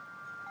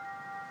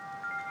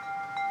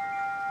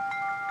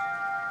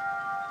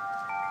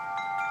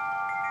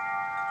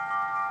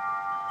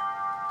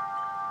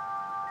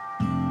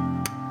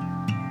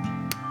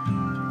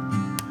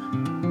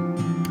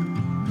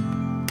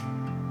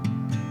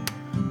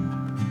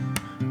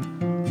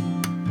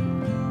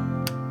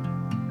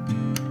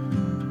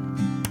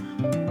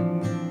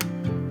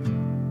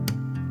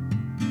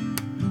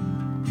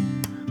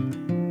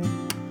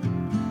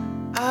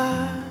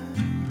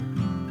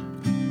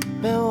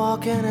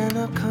walking in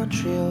a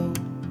country road,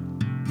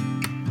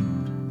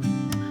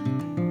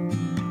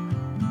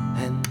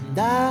 and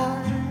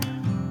I've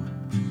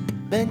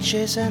been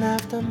chasing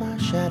after my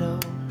shadow.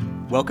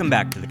 Welcome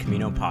back to the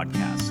Camino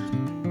Podcast,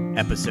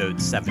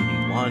 episode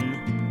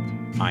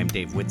 71. I'm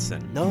Dave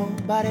Whitson.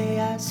 Nobody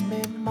asked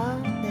me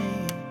my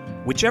name.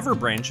 Whichever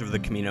branch of the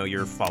Camino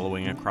you're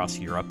following across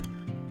Europe,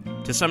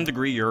 to some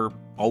degree you're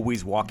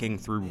always walking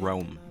through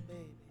Rome.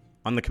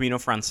 On the Camino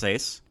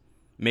Frances,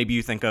 maybe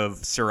you think of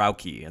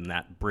Sirauki and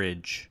that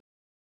bridge,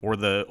 or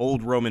the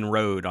old Roman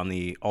road on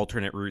the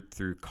alternate route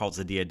through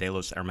Calzadilla de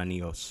los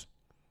Hermanos.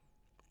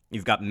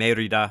 You've got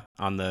Mérida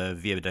on the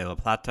Via de la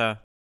Plata,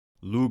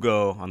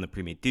 Lugo on the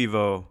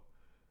Primitivo,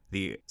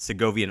 the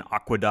Segovian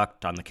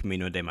Aqueduct on the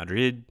Camino de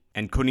Madrid,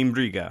 and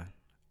Coimbriga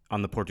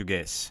on the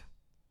Portuguese.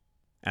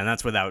 And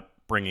that's without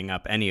bringing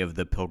up any of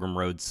the pilgrim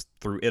roads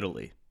through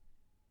Italy.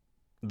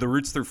 The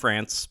routes through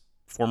France,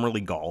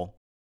 formerly Gaul,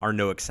 are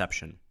no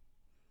exception.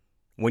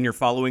 When you're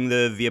following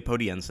the Via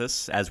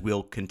Podiensis, as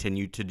we'll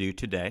continue to do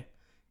today,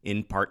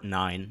 in part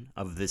 9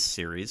 of this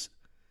series,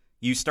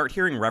 you start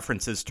hearing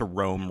references to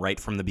Rome right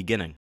from the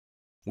beginning,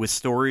 with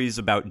stories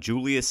about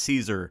Julius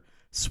Caesar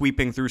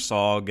sweeping through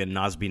Sog and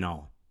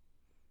Nazbinal.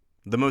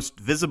 The most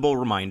visible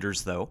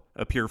reminders, though,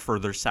 appear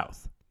further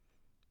south.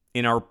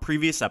 In our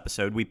previous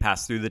episode, we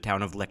passed through the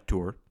town of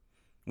Lectoure,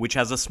 which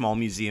has a small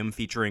museum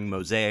featuring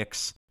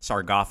mosaics,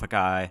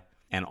 sarcophagi,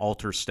 and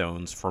altar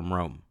stones from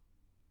Rome.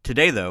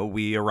 Today, though,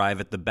 we arrive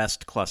at the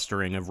best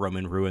clustering of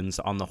Roman ruins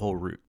on the whole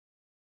route.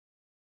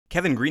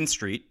 Kevin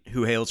Greenstreet,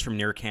 who hails from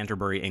near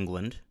Canterbury,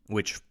 England,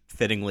 which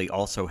fittingly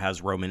also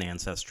has Roman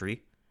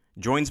ancestry,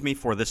 joins me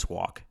for this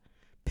walk,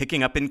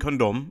 picking up in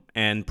Condom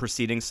and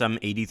proceeding some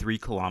 83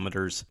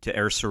 kilometers to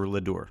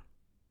Aire-sur-l'Adour.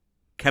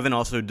 Kevin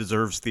also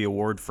deserves the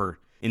award for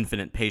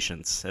infinite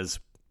patience, as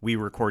we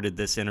recorded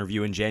this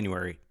interview in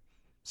January,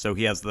 so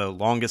he has the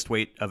longest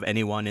wait of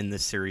anyone in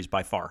this series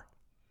by far.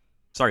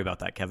 Sorry about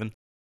that, Kevin.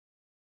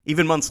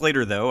 Even months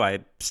later, though, I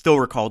still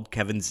recalled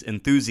Kevin's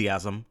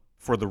enthusiasm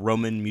for the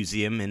Roman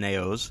Museum in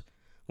Éauze,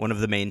 one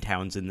of the main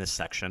towns in this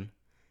section,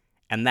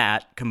 and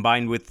that,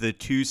 combined with the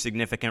 2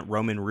 significant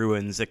Roman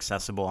ruins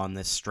accessible on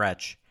this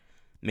stretch,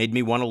 made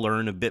me want to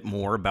learn a bit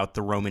more about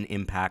the Roman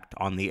impact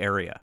on the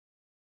area.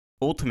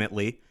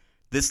 Ultimately,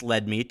 this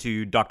led me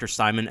to Dr.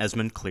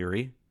 Esmonde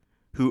Cleary,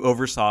 who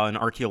oversaw an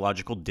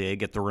archaeological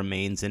dig at the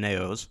remains in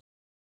Éauze,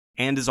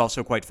 and is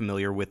also quite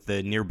familiar with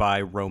the nearby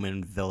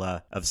Roman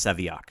villa of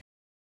Séviac.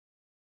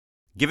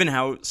 Given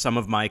how some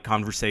of my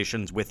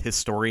conversations with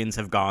historians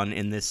have gone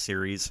in this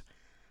series,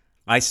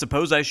 I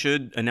suppose I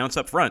should announce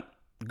up front,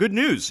 good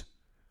news!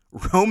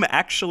 Rome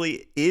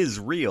actually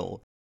is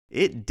real.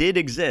 It did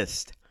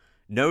exist.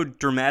 No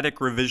dramatic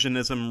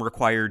revisionism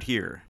required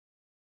here.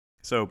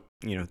 So,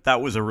 that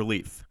was a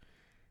relief.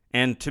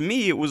 And to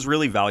me, it was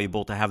really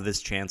valuable to have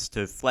this chance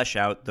to flesh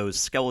out those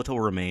skeletal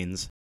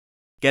remains,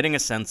 getting a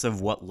sense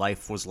of what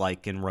life was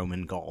like in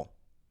Roman Gaul.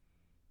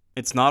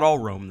 It's not all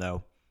Rome,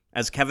 though.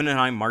 As Kevin and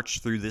I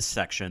march through this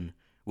section,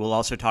 we'll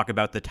also talk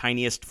about the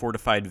tiniest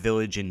fortified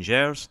village in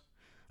Gers,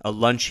 a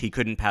lunch he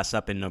couldn't pass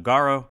up in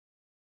Nogaro,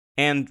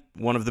 and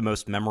one of the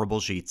most memorable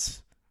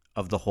gites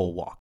of the whole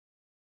walk.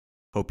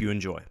 Hope you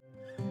enjoy.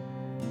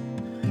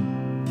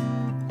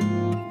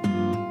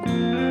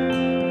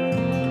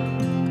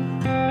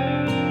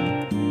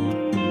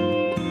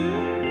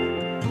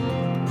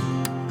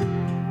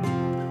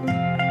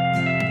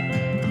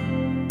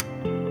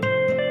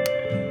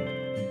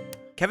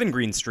 Kevin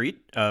Greenstreet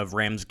of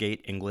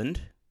Ramsgate,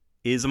 England,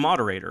 is a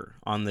moderator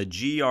on the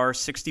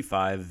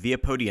GR65 Via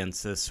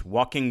Podiensis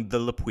Walking the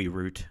Le Puy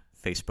route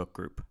Facebook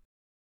group.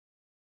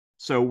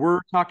 So we're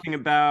talking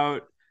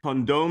about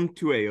Condom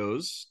to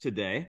Éauze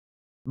today.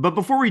 But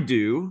before we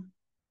do,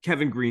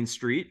 Kevin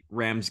Greenstreet,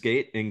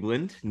 Ramsgate,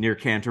 England, near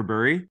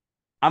Canterbury,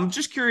 I'm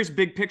just curious,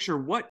 big picture,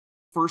 what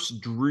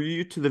first drew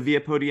you to the Via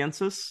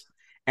Podiensis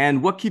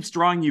and what keeps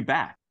drawing you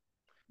back?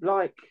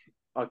 Like,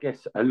 I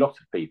guess, a lot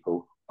of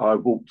people, I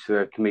walked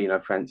the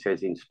Camino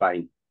Frances in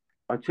Spain.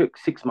 I took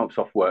 6 months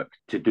off work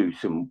to do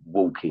some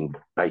walking,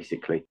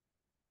 basically.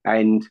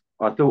 And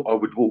I thought I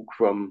would walk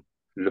from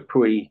Le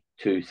Puy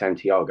to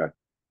Santiago.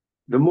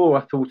 The more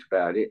I thought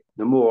about it,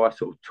 the more I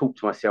sort of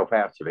talked myself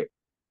out of it.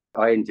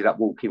 I ended up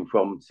walking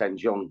from Saint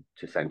Jean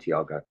to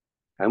Santiago.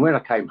 And when I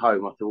came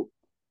home, I thought,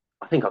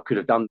 I think I could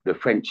have done the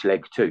French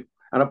leg too.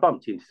 And I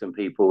bumped into some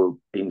people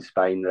in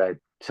Spain.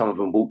 Some of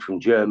them walked from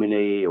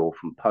Germany or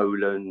from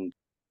Poland.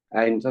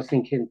 And I was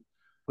thinking,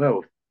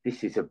 well,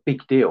 this is a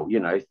big deal,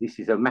 this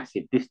is a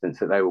massive distance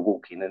that they were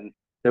walking, and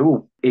they're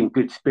all in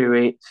good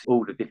spirits,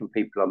 all the different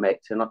people I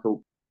met, and I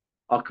thought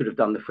I could have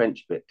done the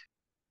French bit.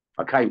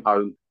 I came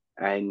home,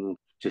 and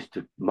just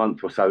a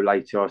month or so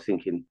later, I was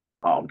thinking,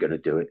 I'm going to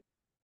do it.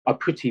 I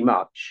pretty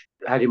much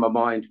had in my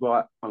mind,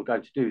 right, I'm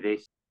going to do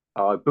this.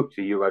 I booked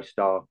a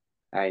Eurostar,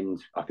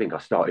 and I think I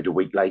started a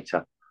week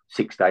later,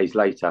 6 days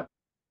later.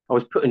 I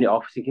was putting it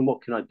off, thinking,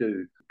 what can I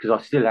do? Because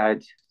I still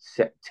had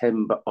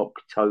September,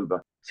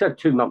 October. So I had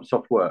 2 months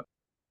off work.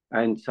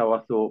 And so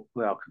I thought,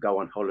 well, I could go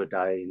on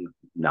holiday. And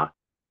no,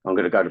 I'm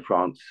going to go to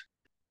France.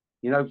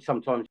 You know,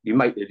 sometimes you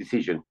make the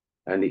decision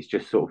and it's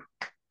just sort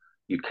of,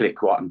 you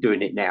click, right, I'm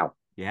doing it now.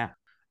 Yeah.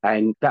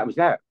 And that was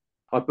that.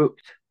 I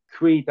booked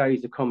 3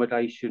 days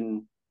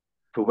accommodation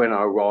for when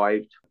I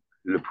arrived,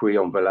 Le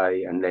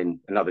Puy-en-Velay, and then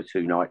another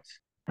 2 nights.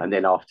 And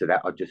then after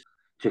that, I just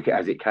took it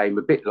as it came,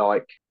 a bit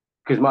like,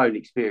 because my own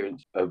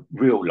experience of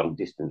real long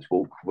distance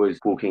walk was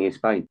walking in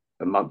Spain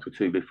a month or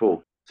 2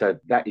 before. So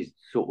that is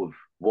sort of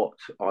what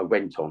I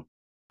went on.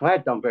 I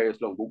had done various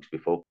long walks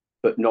before,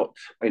 but not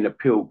in a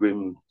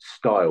pilgrim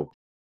style.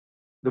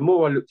 The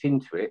more I looked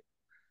into it,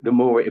 the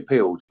more it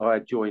appealed. I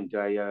had joined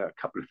a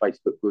couple of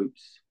Facebook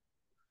groups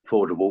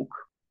for the walk,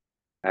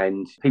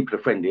 and people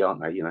are friendly,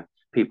 aren't they? You know,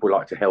 people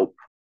like to help.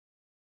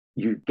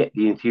 You get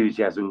the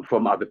enthusiasm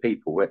from other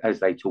people as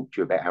they talk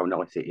to you about how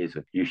nice it is.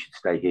 You should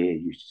stay here,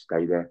 you should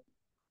stay there.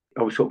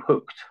 I was sort of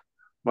hooked.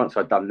 Once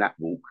I'd done that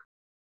walk,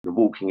 the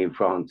walking in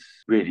France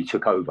really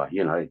took over.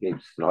 You know,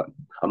 it's like,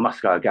 I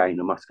must go again,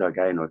 I must go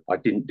again. I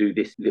didn't do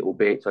this little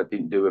bit, I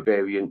didn't do a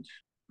variant,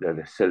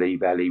 the Silly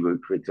Valley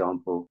route, for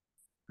example.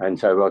 And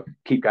so I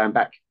keep going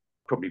back,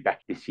 probably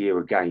back this year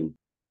again.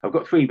 I've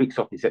got 3 weeks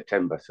off in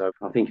September, so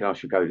I'm thinking I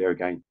should go there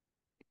again.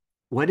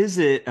 What is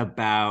it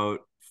about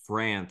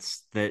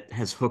France that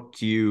has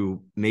hooked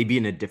you maybe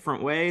in a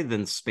different way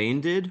than Spain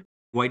did?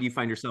 Why do you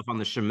find yourself on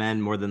the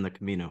Chemin more than the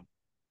Camino?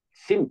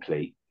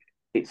 Simply,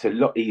 it's a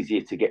lot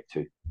easier to get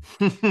to.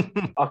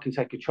 I can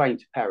take a train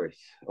to Paris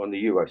on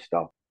the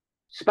Eurostar.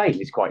 Spain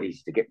is quite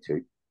easy to get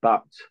to,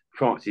 but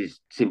France is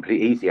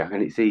simply easier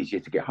and it's easier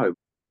to get home.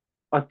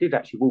 I did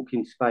actually walk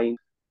in Spain.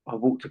 I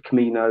walked to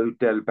Camino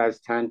del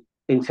Baztan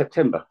in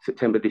September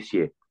this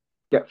year.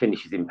 That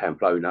finishes in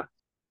Pamplona.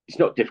 It's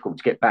not difficult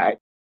to get back.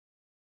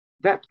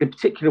 The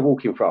particular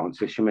walk in France,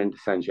 the Chemin de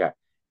Saint-Jacques,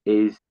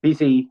 is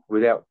busy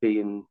without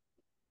being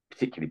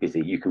particularly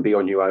busy. You can be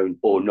on your own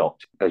or not,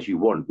 as you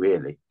want,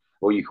 really.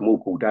 Or you can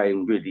walk all day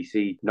and really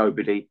see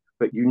nobody,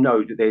 but you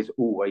know that there's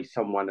always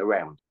someone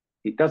around.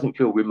 It doesn't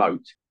feel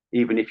remote,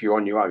 even if you're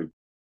on your own.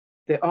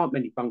 There aren't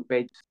many bunk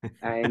beds,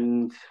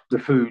 and the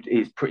food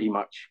is pretty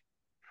much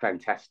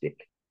fantastic.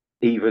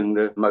 Even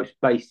the most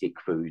basic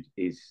food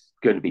is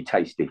going to be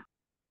tasty.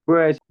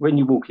 Whereas when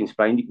you walk in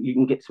Spain, you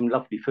can get some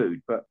lovely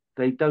food, but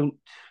they don't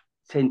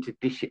tend to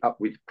dish it up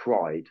with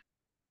pride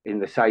in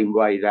the same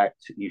way that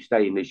you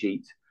stay in the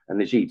gite and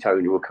the gite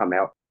owner will come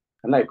out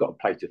and they've got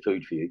a plate of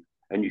food for you.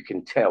 And you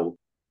can tell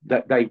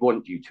that they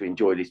want you to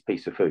enjoy this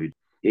piece of food.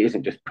 It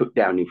isn't just put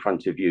down in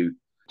front of you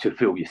to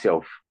fill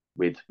yourself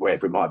with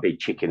whatever it might be,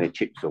 chicken or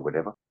chips or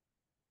whatever.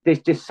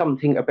 There's just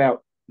something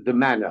about the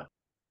manner.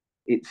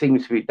 It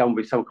seems to be done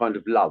with some kind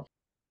of love.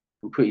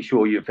 I'm pretty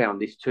sure you've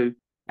found this too.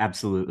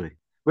 Absolutely.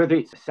 Whether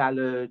it's a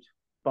salad,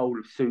 bowl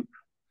of soup,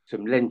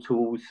 some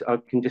lentils, I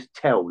can just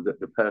tell that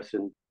the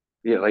person,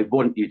 you know, they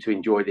want you to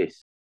enjoy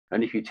this.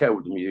 And if you tell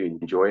them you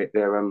enjoy it,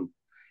 they're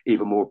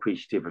even more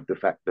appreciative of the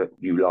fact that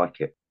you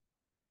like it.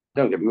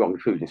 Don't get me wrong, the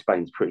food in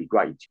Spain is pretty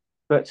great.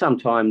 But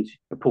sometimes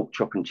a pork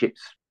chop and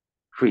chips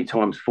 3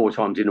 times, 4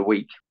 times in a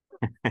week.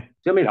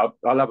 I mean,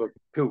 I love a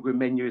pilgrim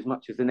menu as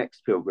much as the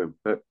next pilgrim.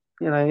 But,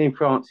 you know, in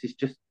France, it's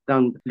just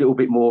done a little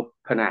bit more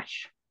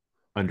panache.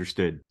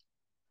 Understood.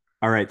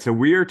 All right, so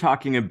we are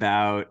talking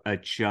about a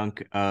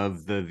chunk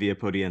of the Via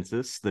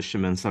Podiensis, the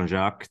Chemin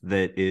Saint-Jacques,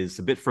 that is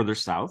a bit further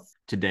south.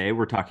 Today,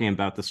 we're talking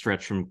about the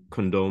stretch from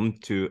Condom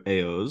to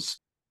Éauze.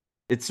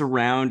 It's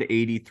around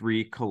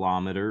 83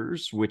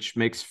 kilometers, which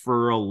makes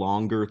for a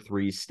longer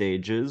 3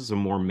 stages, a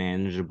more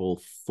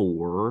manageable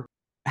 4.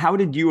 How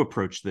did you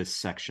approach this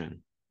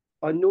section?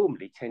 I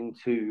normally tend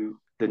to,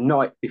 the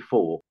night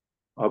before,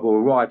 I will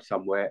arrive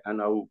somewhere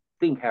and I will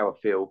think how I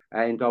feel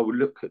and I will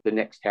look at the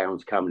next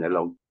towns coming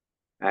along.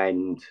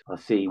 And I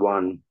see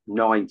one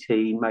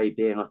 19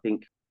 maybe, and I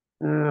think,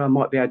 I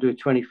might be able to do a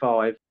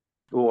 25,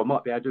 or I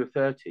might be able to do a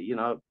 30. You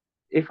know,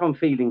 if I'm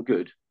feeling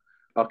good,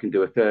 I can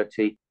do a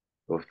 30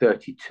 or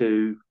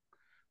 32.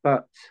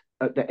 But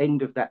at the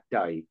end of that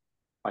day,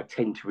 I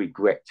tend to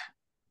regret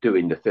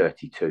doing the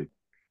 32.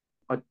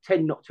 I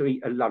tend not to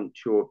eat a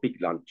lunch or a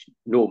big lunch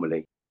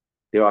normally.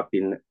 There have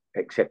been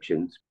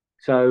exceptions.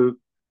 So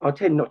I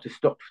tend not to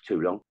stop for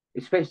too long,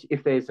 especially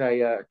if there's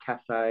a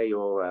cafe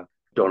or a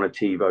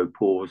Donativo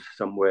pause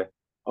somewhere.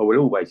 I will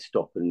always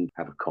stop and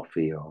have a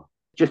coffee or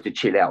just to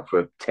chill out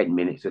for 10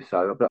 minutes or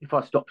so. But if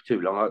I stop for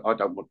too long, I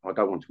don't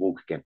want to walk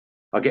again.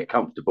 I get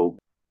comfortable.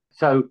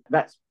 So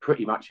that's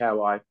pretty much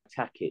how I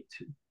attack it.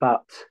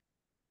 But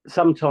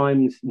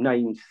sometimes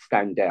names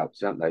stand out,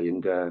 don't they?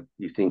 And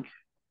you think,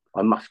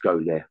 I must go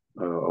there,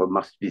 or I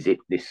must visit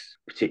this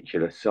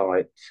particular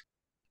site.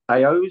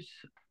 Éauze,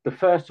 the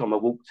first time I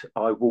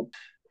walked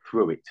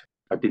through it.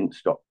 I didn't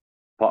stop,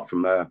 apart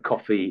from a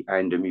coffee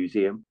and a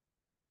museum.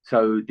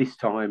 So this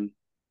time,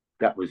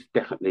 that was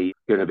definitely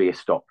going to be a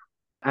stop.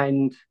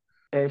 And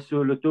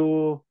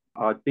Aire-sur-l'Adour,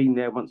 I'd been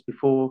there once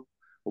before.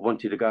 I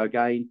wanted to go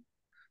again.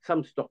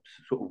 Some stops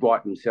sort of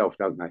write themselves,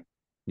 don't they?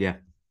 Yeah.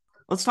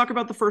 Let's talk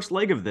about the first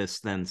leg of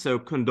this then. So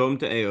Condom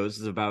to Éauze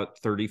is about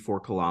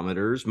 34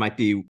 kilometers. Might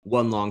be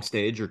 1 long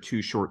stage or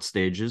 2 short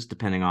stages,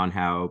 depending on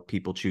how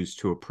people choose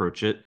to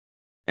approach it.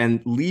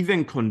 And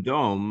leaving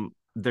Condom,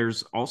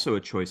 there's also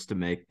a choice to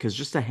make because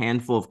just a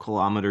handful of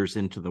kilometers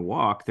into the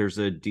walk, there's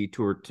a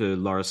detour to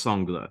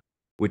l'Arsengle,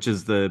 which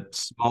is the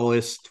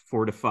smallest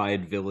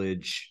fortified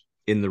village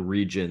in the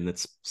region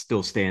that's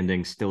still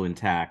standing, still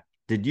intact.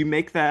 Did you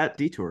make that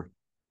detour?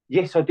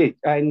 Yes, I did.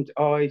 And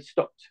I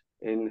stopped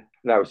in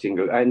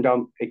Lausingle, and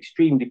I'm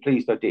extremely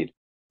pleased I did.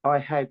 I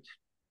had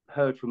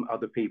heard from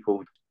other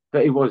people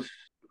that it was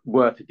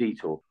worth a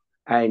detour.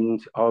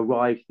 And I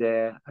arrived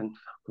there, and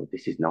oh,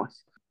 this is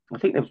nice. I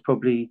think there was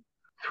probably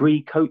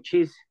three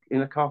coaches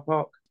in a car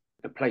park.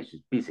 The place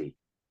was busy.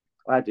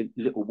 I had a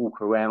little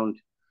walk around.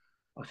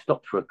 I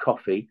stopped for a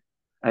coffee,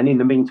 and in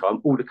the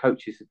meantime, all the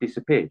coaches had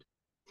disappeared.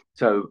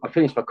 So I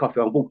finished my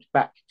coffee. I walked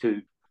back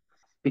to,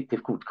 bit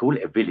difficult to call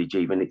it a village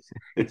even.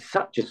 It's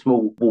such a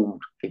small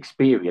walled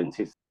experience.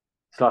 It's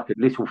like a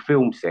little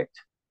film set.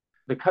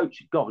 The coach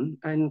had gone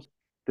and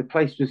the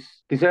place was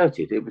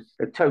deserted. It was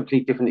a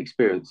totally different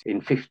experience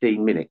in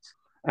 15 minutes.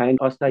 And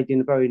I stayed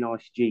in a very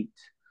nice gite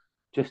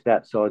just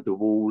outside the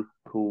wall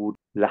called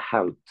La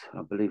Haute,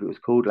 I believe it was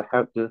called La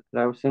Haute de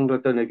Lausingle.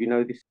 I don't know if you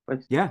know this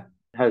place. Yeah.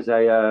 It has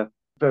a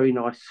very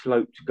nice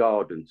sloped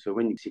garden. So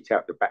when you sit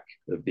out the back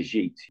of the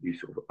gite, you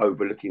sort of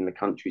overlooking the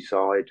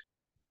countryside.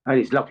 And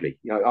it's lovely,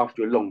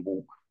 after a long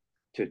walk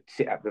to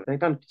sit out there. They've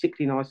done a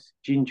particularly nice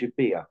ginger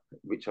beer,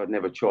 which I'd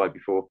never tried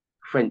before,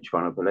 French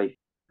one, I believe.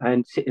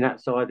 And sitting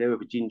outside there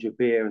with a ginger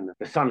beer and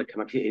the sun had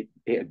come up, it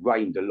had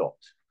rained a lot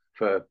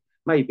for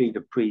maybe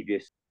the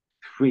previous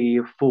 3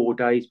 or 4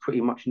 days,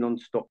 pretty much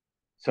non-stop.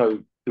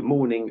 So the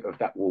morning of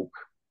that walk,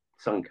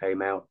 sun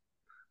came out,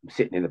 I'm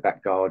sitting in the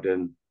back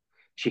garden,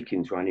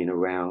 chickens running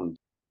around,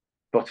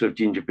 bottle of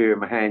ginger beer in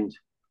my hand,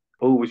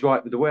 all was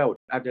right with the world.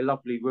 I had a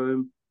lovely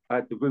room. I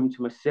had the room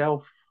to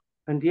myself.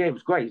 And yeah, it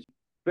was great.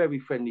 Very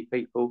friendly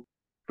people,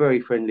 very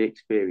friendly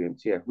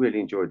experience. Yeah, really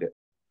enjoyed it.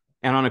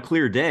 And on a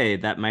clear day,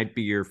 that might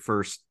be your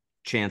first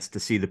chance to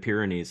see the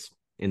Pyrenees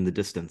in the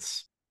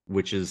distance,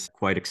 which is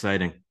quite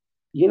exciting.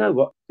 You know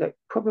what? That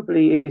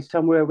probably is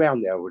somewhere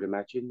around there, I would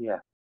imagine. Yeah.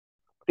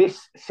 This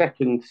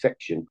second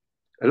section,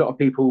 a lot of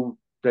people,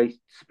 they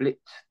split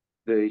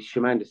the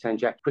Chemin de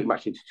Saint-Jacques pretty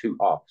much into two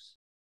halves.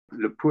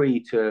 Le Puy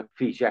to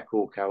Figeac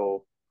or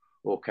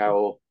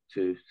Cahors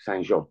to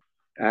Saint-Jean.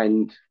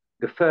 And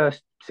the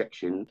first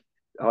section,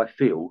 I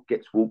feel,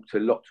 gets walked a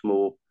lot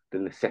more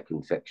than the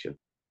second section.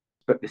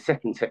 But the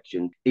second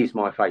section is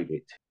my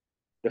favourite.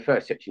 The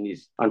first section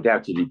is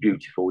undoubtedly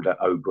beautiful, that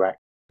Aubrac,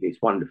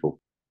 it's wonderful.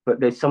 But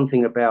there's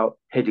something about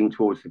heading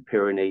towards the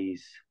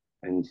Pyrenees,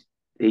 and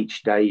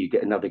each day you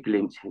get another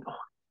glimpse. And,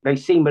 they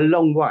seem a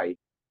long way,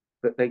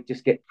 but they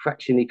just get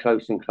fractionally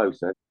closer and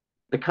closer.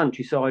 The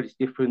countryside is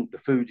different, the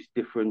food is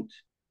different.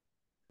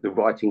 The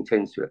writing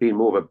tends to be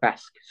more of a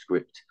Basque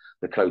script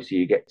the closer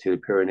you get to the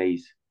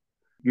Pyrenees.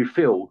 You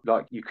feel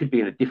like you could be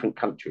in a different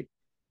country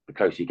the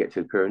closer you get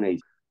to the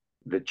Pyrenees.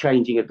 The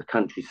changing of the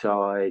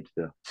countryside,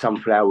 the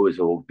sunflowers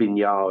or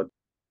vineyard,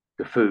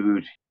 the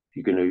food,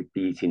 you're going to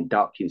be eating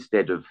duck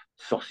instead of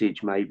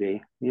sausage,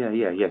 maybe.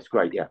 Yes,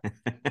 great, yeah.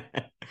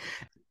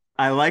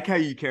 I like how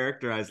you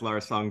characterize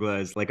l'Arsengle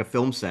as like a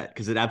film set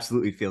because it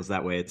absolutely feels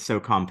that way. It's so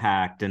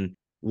compact. And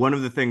one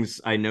of the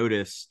things I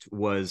noticed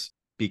was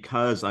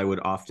because I would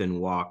often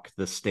walk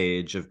the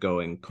stage of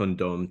going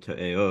Condom to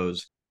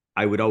Éauze,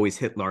 I would always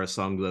hit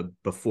l'Arsengle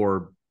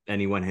before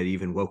anyone had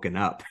even woken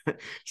up.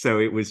 So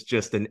it was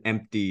just an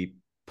empty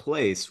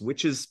place,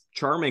 which is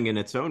charming in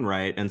its own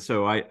right. And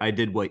so I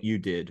did what you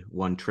did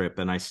one trip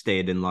and I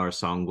stayed in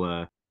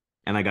l'Arsengle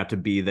and I got to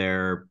be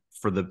there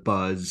for the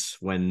buzz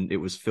when it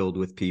was filled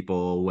with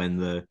people, when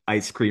the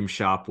ice cream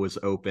shop was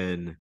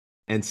open,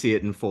 and see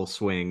it in full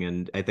swing.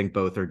 And I think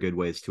both are good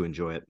ways to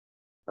enjoy it.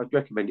 I'd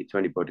recommend it to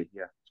anybody.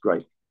 Yeah, it's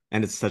great.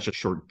 And it's such a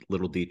short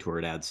little detour.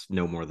 It adds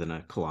no more than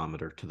a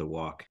kilometer to the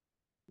walk.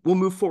 We'll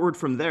move forward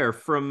from there.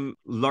 From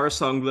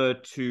l'Arsengle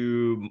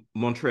to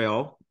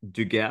Montreal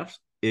du Gers,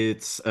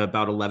 it's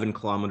about 11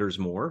 kilometers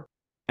more.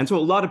 And so a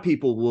lot of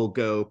people will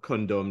go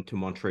Condom to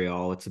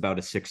Montreal. It's about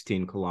a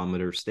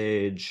 16-kilometer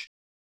stage.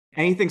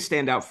 Anything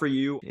stand out for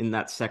you in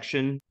that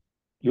section?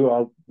 You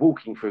are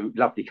walking through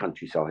lovely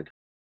countryside.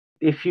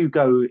 If you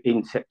go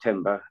in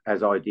September,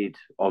 as I did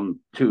on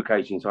 2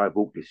 occasions, I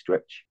walked this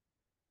stretch,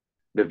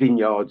 the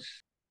vineyards,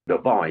 the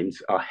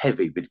vines are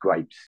heavy with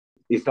grapes.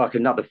 It's like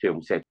another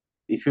film set.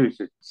 If you were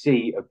to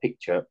see a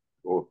picture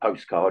or a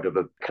postcard of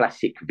a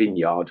classic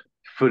vineyard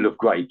full of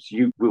grapes,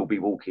 you will be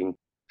walking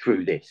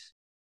through this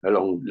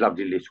along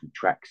lovely little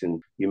tracks,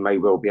 and you may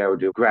well be able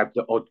to grab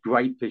the odd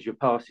grape as you're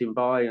passing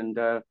by and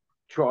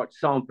try to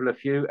sample a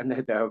few, and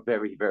they're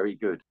very, very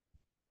good.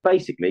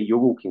 Basically, you're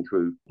walking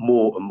through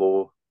more and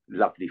more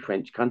lovely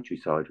French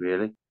countryside,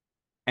 really.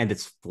 And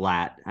it's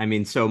flat. I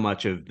mean, so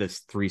much of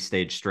this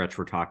 3-stage stretch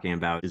we're talking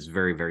about is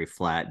very, very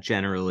flat.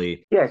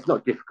 Generally, yeah, it's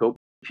not difficult.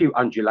 A few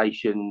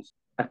undulations,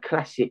 a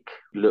classic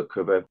look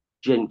of a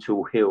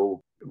gentle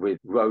hill with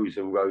rows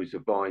and rows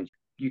of vines.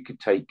 You could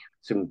take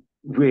some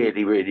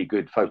really, really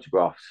good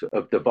photographs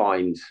of the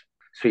vines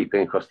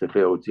sweeping across the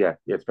fields. Yeah,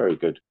 it's very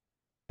good.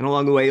 And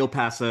along the way, you'll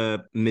pass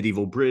a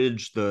medieval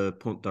bridge, the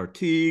Pont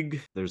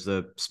d'Artigue. There's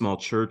a small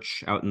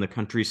church out in the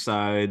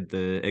countryside,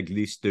 the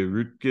Église de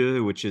Rutge,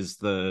 which is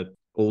the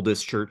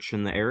oldest church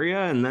in the area.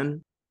 And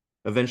then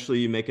eventually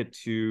you make it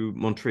to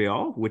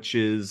Montreal, which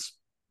is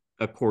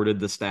accorded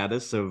the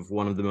status of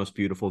one of the most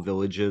beautiful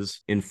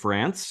villages in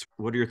France.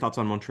 What are your thoughts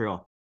on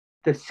Montreal?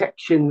 The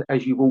section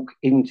as you walk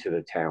into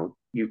the town,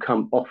 you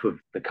come off of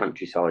the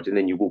countryside and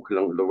then you walk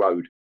along the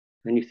road.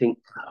 And you think,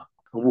 oh,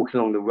 I'm walking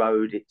along the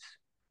road,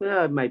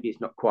 maybe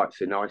it's not quite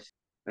so nice.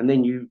 And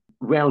then you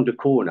round a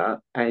corner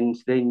and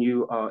then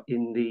you are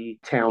in the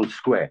town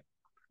square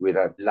with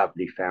a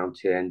lovely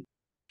fountain,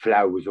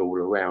 flowers all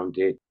around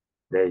it.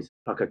 There's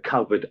like a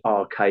covered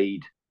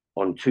arcade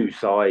on two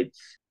sides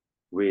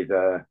with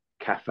a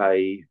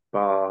cafe,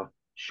 bar,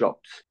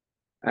 shops.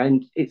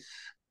 And it's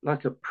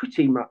like a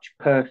pretty much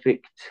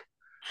perfect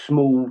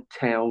small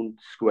town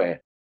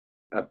square,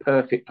 a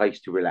perfect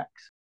place to relax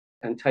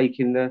and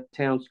take in the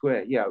town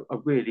square. Yeah, I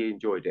really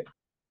enjoyed it.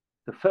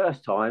 The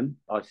first time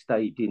I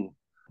stayed in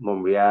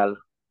Montreal,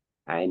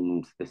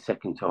 and the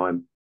second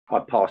time I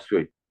passed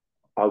through.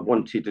 I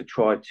wanted to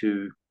try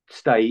to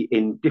stay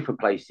in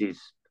different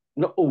places,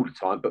 not all the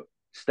time, but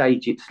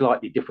stage it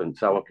slightly different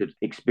so I could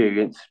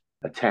experience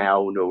a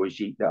town or a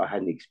gîte that I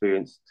hadn't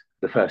experienced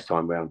the first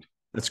time round.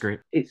 That's great.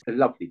 It's a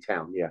lovely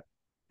town, yeah.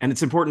 And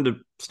it's important to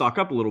stock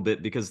up a little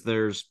bit because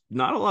there's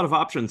not a lot of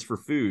options for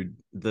food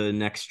the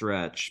next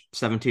stretch,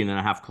 17 and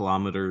a half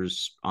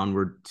kilometers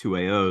onward to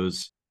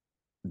Éauze.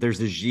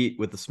 There's a gîte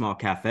with a small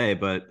cafe,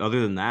 but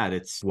other than that,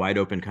 it's wide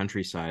open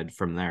countryside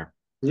from there.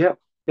 Yeah,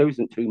 there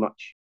isn't too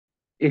much.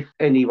 If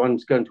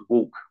anyone's going to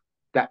walk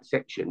that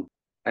section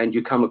and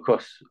you come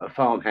across a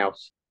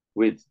farmhouse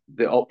with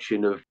the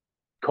option of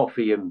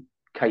coffee and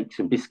cakes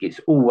and biscuits,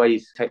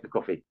 always take the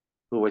coffee.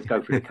 Always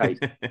go for the cake.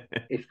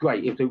 It's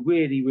great. It's a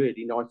really,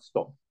 really nice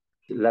stop.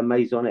 La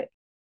Maisonnette.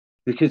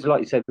 Because,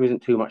 like you said, there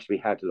isn't too much to be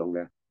had along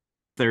there.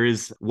 There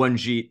is one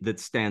gîte that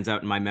stands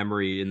out in my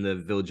memory in the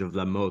village of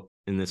La Motte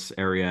in this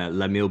area,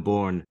 La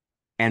Mille-Borne.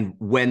 And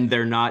when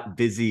they're not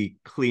busy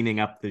cleaning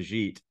up the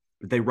gîte,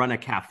 they run a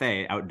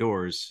cafe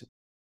outdoors.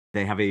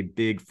 They have a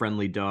big,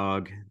 friendly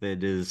dog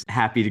that is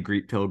happy to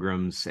greet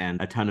pilgrims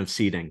and a ton of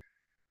seating.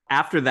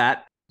 After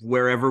that,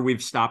 wherever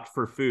we've stopped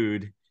for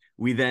food,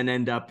 we then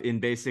end up in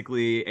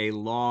basically a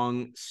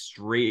long,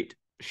 straight,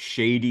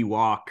 shady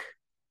walk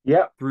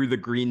through the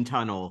green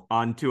tunnel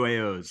onto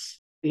Éauze.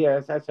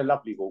 Yes, that's a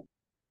lovely walk.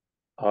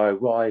 I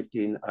arrived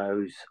in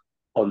Éauze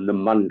on the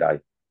Monday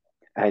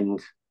and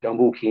I'm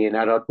walking in,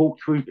 and I'd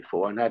walked through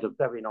before and had a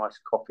very nice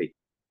coffee.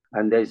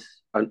 And there's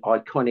an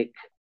iconic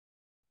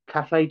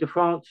Café de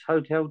France,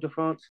 Hotel de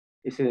France.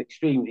 It's an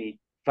extremely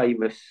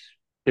famous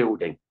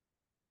building.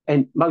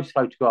 And most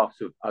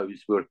photographs of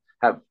Éauze will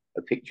have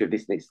a picture of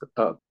this. And it's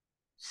a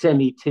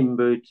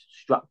semi-timbered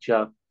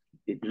structure.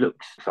 It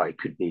looks like it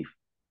could be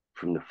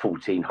from the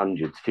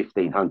 1400s,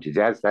 1500s. It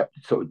has that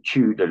sort of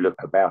Tudor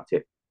look about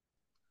it.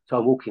 So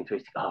I'm walking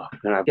through,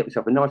 and I get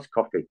myself a nice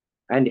coffee.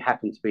 And it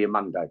happened to be a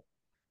Monday.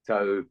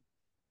 So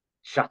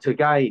shut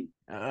again.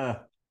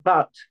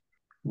 But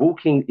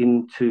walking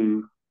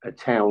into a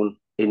town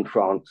in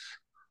France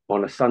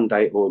on a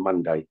Sunday or a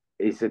Monday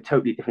is a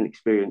totally different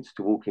experience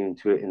to walking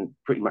into it in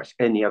pretty much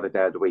any other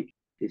day of the week.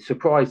 It's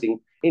surprising.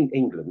 In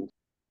England,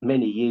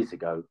 many years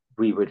ago,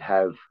 we would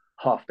have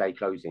half-day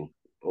closing,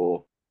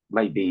 or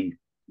maybe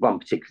one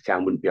particular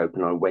town wouldn't be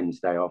open on a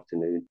Wednesday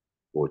afternoon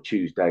or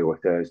Tuesday or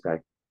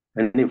Thursday.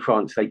 And in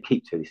France, they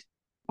keep to this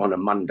on a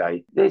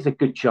Monday. There's a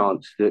good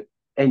chance that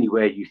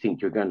anywhere you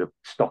think you're going to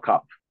stock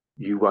up,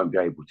 you won't be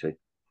able to.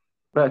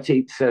 But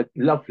it's a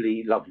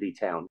lovely, lovely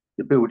town.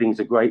 The buildings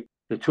are great.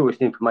 The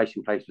tourist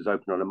information place was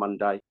open on a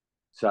Monday.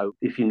 So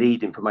if you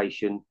need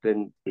information,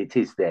 then it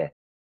is there.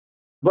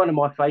 One of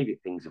my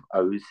favourite things of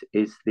Éauze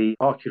is the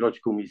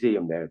archaeological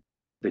museum there,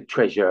 the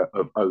treasure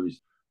of Éauze,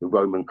 the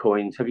Roman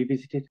coins. Have you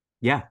visited?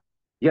 Yeah.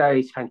 Yeah,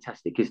 it's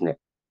fantastic, isn't it?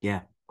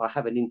 Yeah. I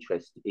have an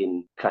interest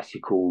in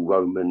classical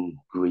Roman,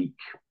 Greek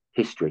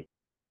history.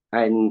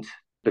 And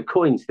the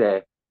coins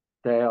there,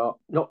 they are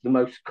not the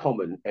most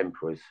common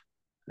emperors.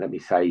 Let me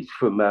say,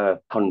 from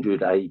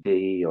 100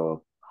 AD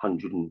or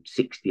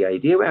 160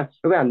 AD,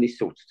 around this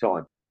sort of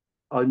time.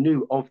 I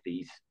knew of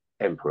these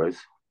emperors,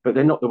 but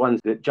they're not the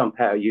ones that jump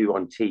out at you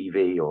on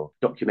TV or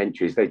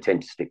documentaries. They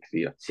tend to stick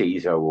to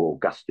Caesar or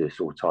Augustus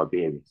or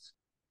Tiberius.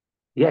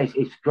 Yeah,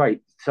 it's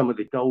great. Some of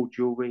the gold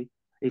jewellery.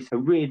 It's a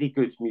really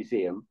good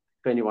museum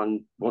if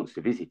anyone wants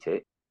to visit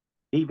it.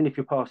 Even if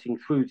you're passing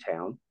through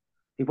town,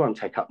 it won't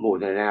take up more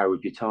than an hour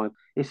of your time.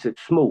 It's a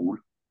small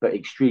but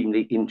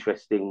extremely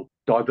interesting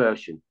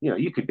diversion. You know,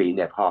 you could be in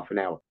there for half an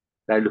hour.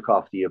 They look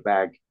after your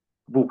bag,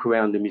 walk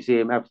around the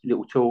museum, have a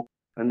little tour,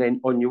 and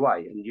then on your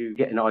way, and you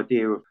get an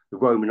idea of the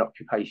Roman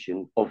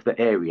occupation of the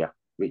area,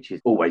 which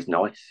is always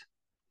nice.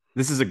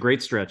 This is a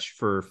great stretch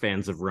for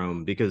fans of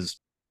Rome because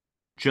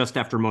just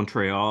after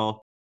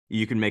Montreal,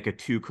 you can make a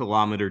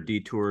 2-kilometer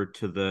detour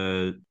to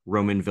the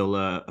Roman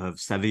villa of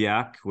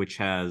Séviac, which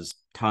has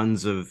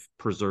tons of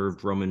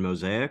preserved Roman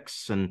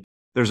mosaics. And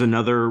There's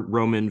another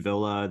Roman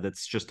villa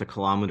that's just a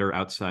kilometer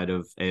outside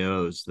of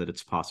Éauze that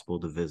it's possible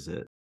to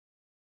visit.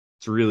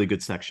 It's a really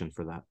good section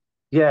for that.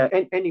 Yeah,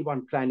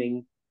 anyone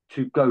planning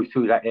to go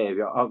through that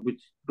area, I would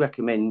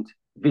recommend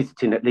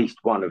visiting at least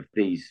one of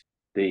these,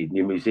 the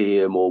new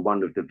museum or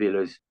one of the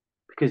villas,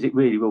 because it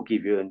really will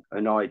give you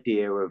an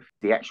idea of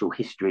the actual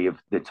history of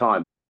the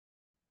time.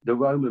 The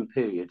Roman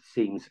period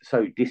seems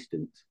so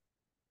distant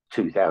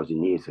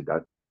 2,000 years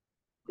ago.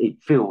 It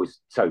feels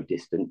so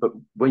distant, but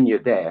when you're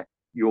there,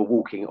 you're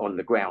walking on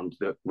the ground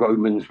that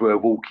Romans were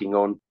walking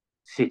on,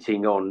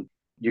 sitting on.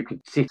 You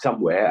could sit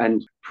somewhere,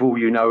 and for all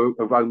you know,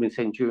 a Roman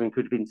centurion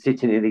could have been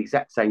sitting in the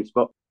exact same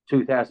spot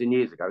 2,000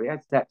 years ago. It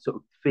has that sort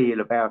of feel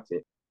about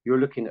it. You're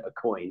looking at a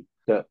coin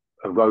that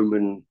a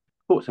Roman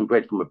bought some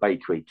bread from a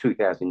bakery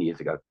 2,000 years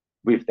ago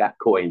with that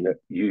coin that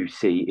you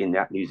see in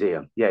that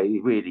museum. Yeah,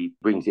 it really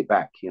brings it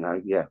back, you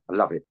know. Yeah, I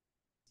love it.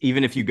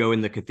 Even if you go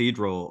in the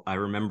cathedral, I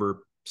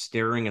remember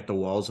staring at the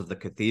walls of the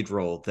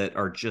cathedral that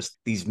are just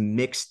these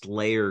mixed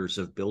layers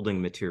of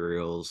building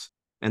materials.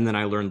 And then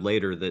I learned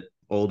later that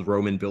old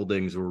Roman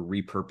buildings were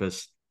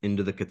repurposed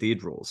into the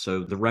cathedral.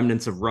 So the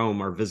remnants of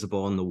Rome are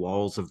visible on the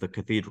walls of the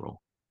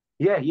cathedral.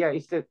 Yeah,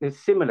 it's a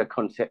similar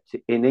concept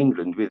in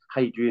England with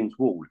Hadrian's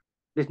Wall.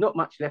 There's not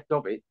much left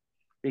of it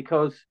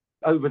because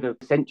over the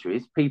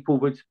centuries, people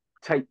would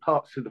take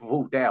parts of the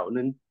wall down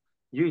and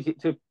use it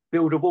to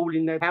build a wall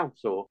in their house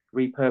or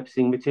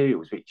repurposing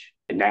materials, which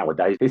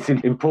nowadays is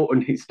an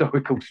important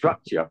historical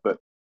structure, but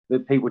the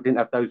people didn't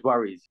have those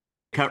worries.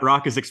 Cut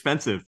rock is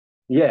expensive.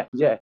 Yeah.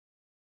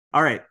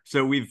 All right,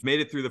 so we've made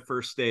it through the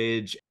first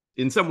stage.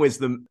 In some ways,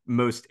 the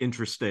most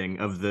interesting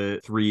of the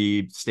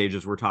three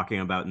stages we're talking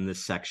about in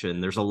this section.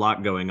 There's a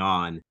lot going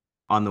on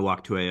the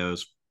walk to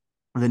Éauze.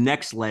 The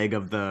next leg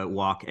of the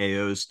walk,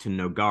 Éauze to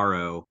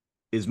Nogaro,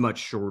 is much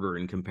shorter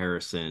in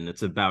comparison.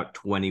 It's about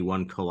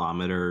 21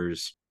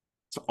 kilometers.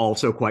 It's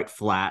also quite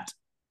flat.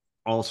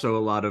 Also a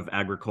lot of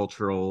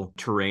agricultural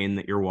terrain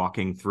that you're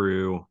walking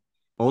through.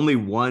 Only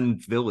one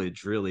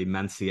village, really,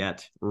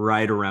 Manciet,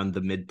 right around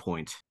the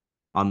midpoint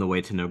on the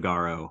way to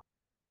Nogaro.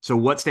 So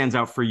what stands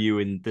out for you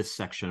in this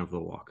section of the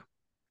walk?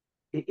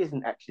 It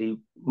isn't actually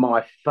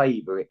my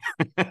favourite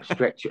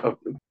stretch of.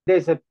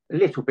 There's a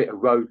little bit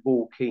of road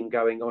walking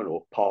going on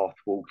or path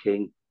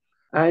walking.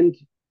 And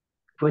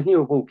when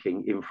you're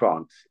walking in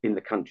France, in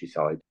the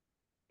countryside,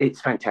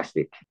 it's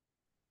fantastic.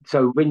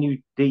 So when you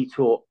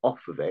detour off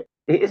of it,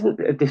 it isn't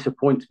a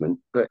disappointment,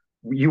 but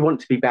you want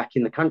to be back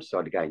in the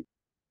countryside again.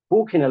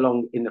 Walking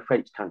along in the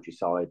French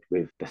countryside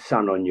with the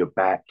sun on your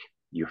back,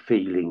 you're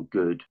feeling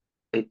good.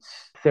 It's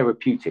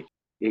therapeutic.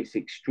 It's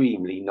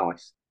extremely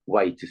nice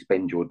way to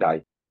spend your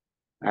day.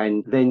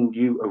 And then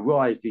you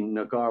arrive in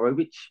Nogaro,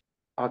 which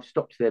I've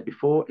stopped there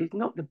before. It's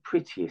not the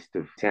prettiest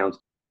of towns.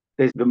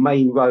 There's the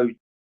main road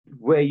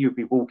where you'll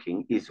be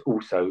walking is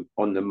also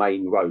on the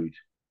main road,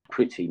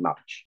 pretty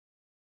much.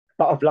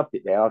 But I've loved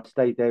it there. I've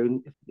stayed there,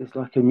 and there's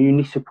like a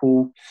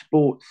municipal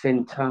sports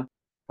centre.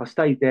 I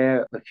stayed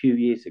there a few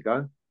years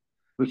ago,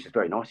 which is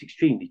very nice,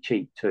 extremely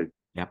cheap too.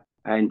 Yeah.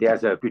 And it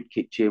has a good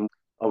kitchen.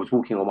 I was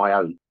walking on my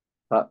own,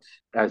 but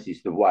as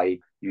is the way,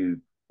 you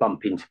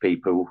bump into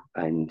people.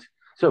 And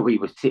so we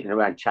were sitting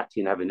around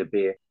chatting, having a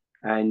beer,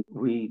 and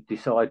we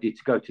decided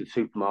to go to the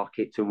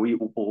supermarket, and we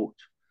all bought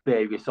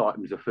various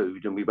items of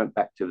food, and we went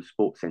back to the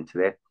sports centre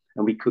there,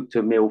 and we cooked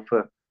a meal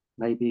for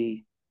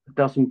maybe a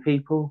dozen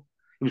people.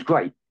 It was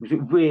great. It was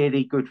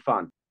really good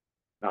fun.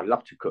 I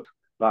love to cook,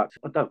 but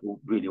I don't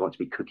really want to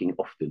be cooking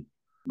often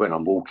when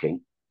I'm walking.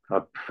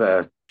 I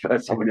prefer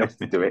someone else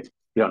to do it, to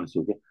be honest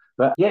with you.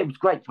 But yeah, it was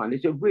great fun.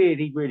 It's a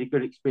really, really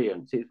good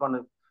experience. It's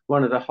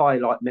one of the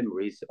highlight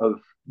memories of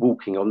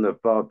walking on the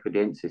Via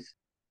Podiensis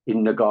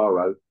in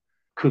Nogaro,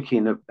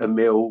 cooking a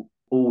meal,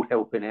 all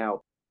helping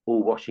out,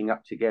 all washing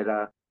up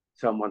together,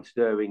 someone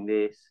stirring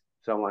this,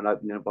 someone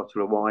opening a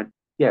bottle of wine.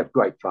 Yeah,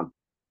 great fun.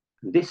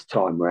 And this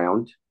time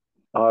round,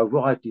 I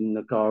arrived in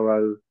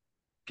Nogaro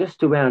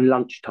just around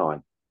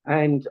lunchtime,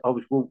 and I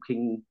was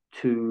walking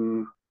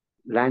to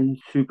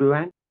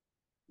Lan-Suburan.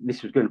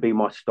 This was going to be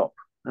my stop.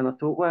 And I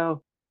thought,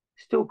 well,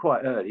 still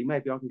quite early.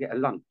 Maybe I can get a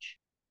lunch.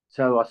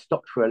 So I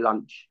stopped for a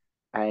lunch,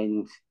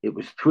 and it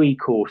was 3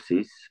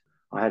 courses.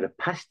 I had a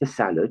pasta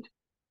salad,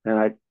 and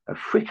I had a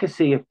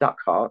fricassee of duck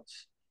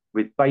hearts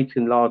with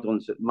bacon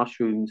lardons,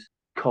 mushrooms,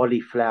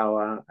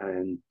 cauliflower,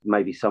 and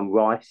maybe some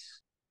rice,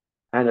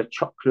 and a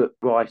chocolate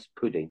rice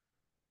pudding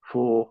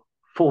for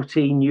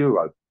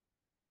 €14.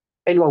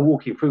 Anyone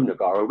walking through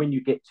Nogaro, when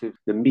you get to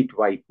the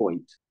midway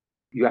point,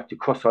 you have to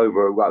cross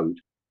over a road.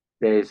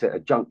 There's a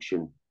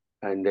junction,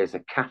 and there's a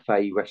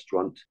cafe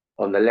restaurant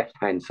on the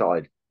left-hand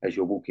side as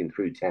you're walking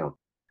through town,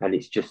 and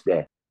it's just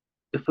there.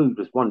 The food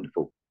was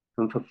wonderful.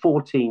 And for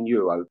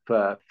 €14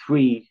 for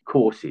 3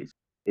 courses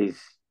is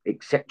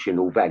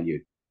exceptional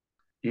value.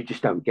 You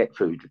just don't get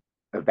food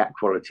of that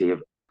quality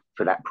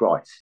for that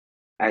price.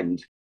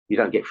 And you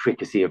don't get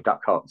fricassee of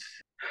duck hearts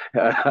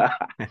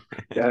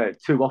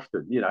too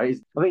often. You know,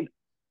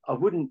 I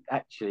wouldn't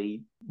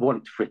actually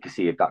want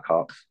fricassee of duck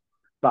hearts,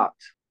 but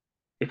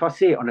if I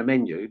see it on a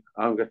menu,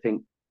 I'm going to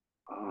think,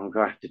 I'm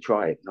going to have to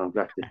try it. I'm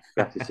going to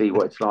have to see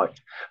what it's like.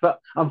 But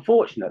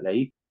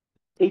unfortunately,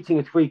 eating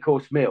a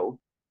three-course meal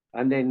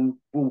and then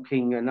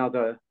walking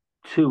another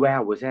 2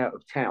 hours out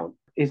of town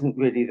isn't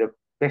really the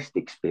best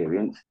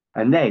experience.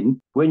 And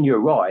then when you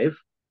arrive,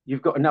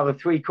 you've got another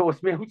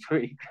three-course meal to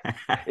eat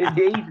in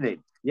the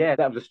evening. Yeah,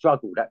 that was a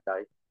struggle that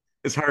day.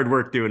 It's hard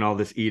work doing all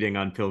this eating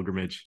on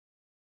pilgrimage.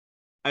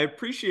 I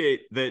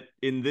appreciate that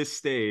in this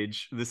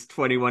stage, this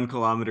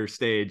 21-kilometer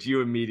stage,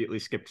 you immediately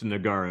skipped to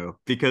Nogaro,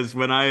 because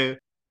when I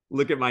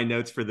look at my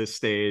notes for this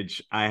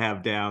stage, I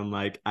have down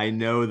like, I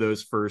know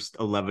those first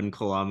 11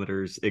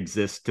 kilometers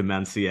exist to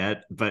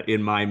Manciette, but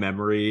in my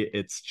memory,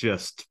 it's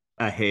just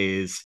a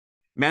haze.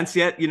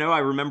 Manciette, I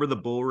remember the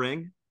bull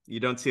ring. You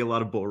don't see a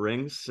lot of bull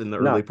rings in the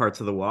early parts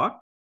of the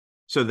walk.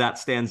 So that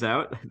stands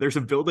out. There's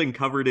a building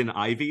covered in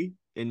ivy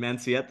in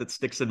Manciette that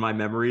sticks in my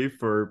memory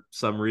for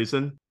some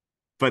reason.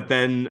 But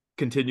then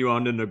continue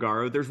on to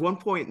Nogaro. There's one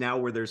point now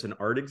where there's an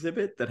art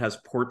exhibit that has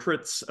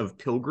portraits of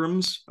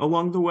pilgrims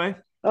along the way.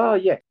 Oh,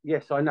 yeah.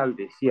 Yes, I know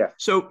this. Yeah.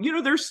 So,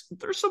 there's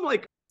some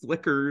like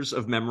flickers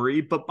of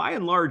memory, but by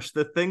and large,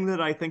 the thing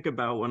that I think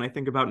about when I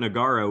think about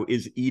Nogaro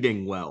is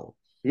eating well.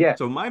 Yeah.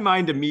 So my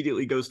mind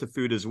immediately goes to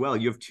food as well.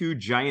 You have 2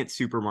 giant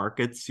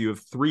supermarkets, you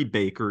have 3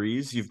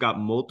 bakeries, you've got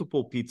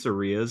multiple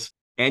pizzerias,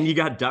 and you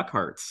got duck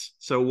hearts.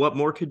 So what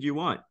more could you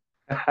want?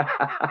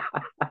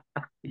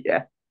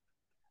 Yeah.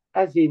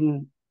 As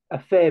in a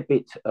fair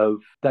bit of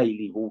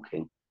daily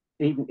walking,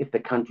 even if the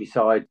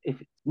countryside,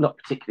 if it's not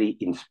particularly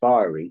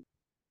inspiring,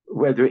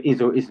 whether it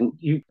is or isn't,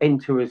 you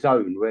enter a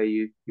zone where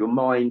your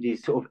mind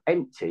is sort of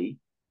empty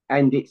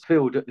and it's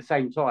filled at the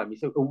same time.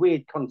 It's a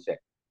weird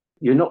concept.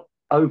 You're not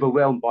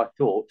overwhelmed by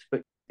thoughts,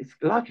 but it's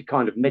like a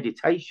kind of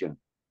meditation.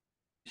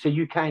 So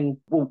you can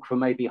walk for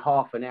maybe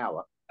half an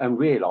hour and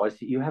realize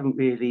that you haven't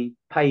really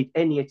paid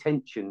any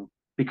attention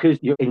because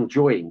you're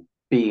enjoying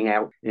being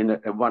out in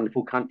a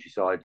wonderful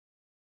countryside.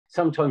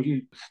 Sometimes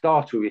you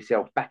startle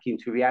yourself back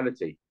into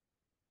reality.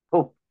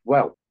 Oh,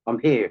 well, I'm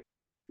here.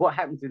 What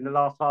happens in the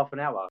last half an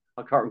hour?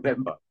 I can't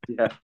remember.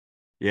 Yeah.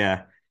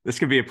 Yeah. This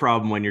could be a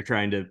problem when you're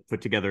trying to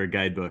put together a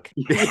guidebook.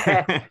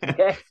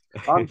 Yes,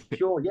 I'm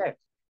sure, yes.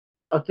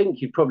 I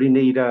think you probably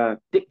need a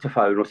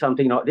dictaphone or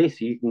something like this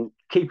so you can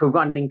keep a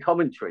running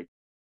commentary.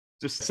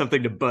 Just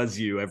something to buzz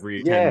you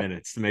every 10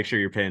 minutes to make sure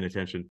you're paying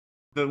attention.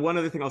 The one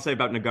other thing I'll say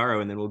about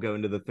Nogaro, and then we'll go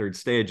into the third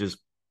stage, is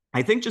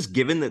I think just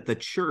given that the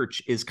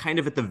church is kind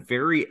of at the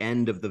very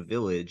end of the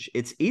village,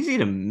 it's easy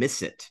to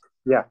miss it.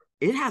 Yeah.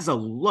 It has a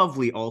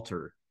lovely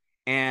altar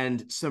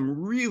and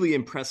some really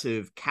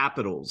impressive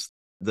capitals.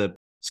 The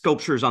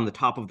sculptures on the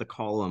top of the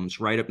columns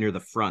right up near the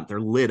front, they're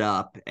lit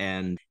up,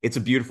 and it's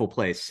a beautiful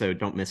place, so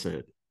don't miss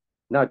it.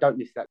 No, don't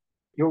miss that.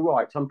 You're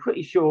right. I'm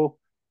pretty sure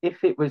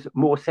if it was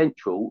more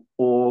central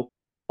or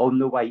on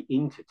the way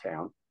into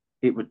town,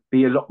 it would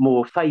be a lot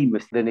more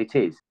famous than it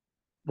is.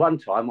 One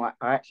time I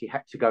actually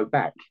had to go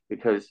back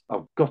because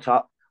I've got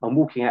up, I'm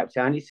walking out of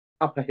town, it's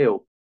up a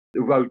hill,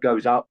 the road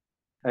goes up,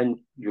 and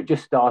you're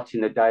just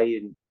starting the day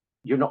and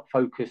you're not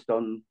focused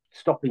on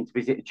stopping to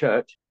visit a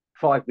church.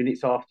 5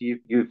 minutes after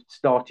you've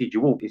started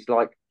your walk, it's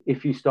like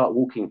if you start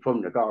walking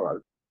from Nogaro,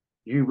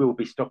 you will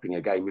be stopping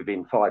again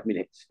within 5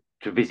 minutes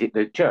to visit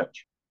the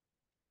church.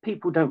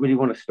 People don't really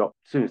want to stop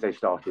as soon as they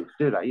started,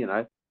 do they?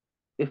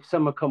 If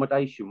some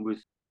accommodation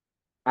was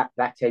at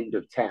that end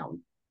of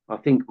town, I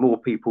think more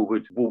people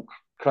would walk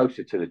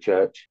closer to the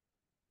church,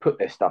 put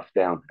their stuff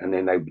down, and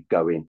then they would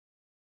go in.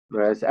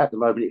 Whereas at the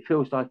moment, it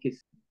feels like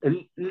it's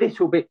a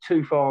little bit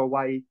too far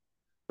away,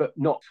 but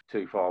not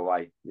too far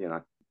away,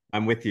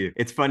 I'm with you.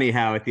 It's funny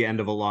how at the end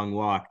of a long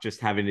walk, just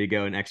having to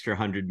go an extra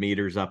 100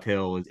 meters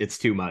uphill, it's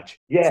too much.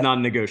 Yeah. It's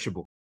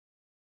non-negotiable.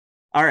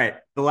 All right.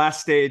 The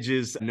last stage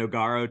is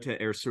Nogaro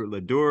to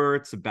Aire-sur-l'Adour.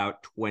 It's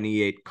about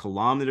 28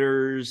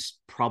 kilometers,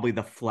 probably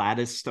the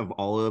flattest of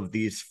all of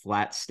these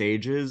flat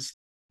stages.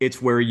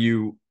 It's where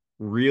you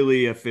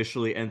really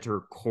officially enter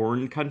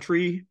corn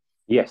country.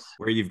 Yes.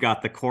 Where you've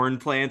got the corn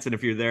plants. And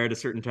if you're there at a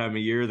certain time of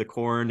year, the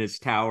corn is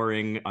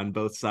towering on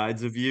both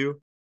sides of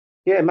you.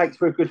 Yeah, it makes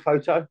for a good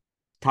photo.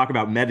 Talk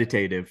about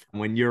meditative.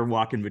 When you're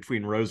walking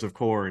between rows of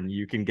corn,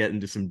 you can get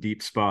into some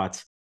deep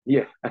spots.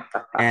 Yeah.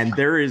 And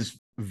there is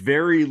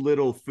very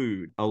little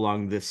food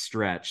along this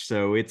stretch.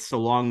 So it's a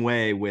long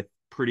way with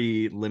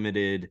pretty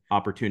limited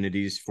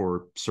opportunities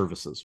for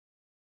services.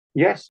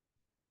 Yes.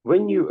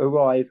 When you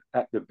arrive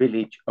at the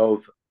village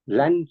of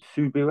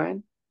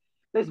Lansubiran,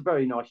 there's a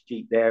very nice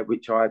jeep there,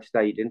 which I have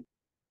stayed in.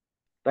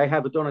 They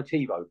have a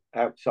Donativo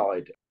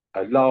outside,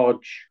 a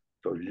large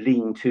sort of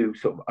lean-to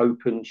sort of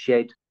open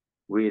shed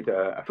with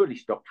a fully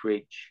stocked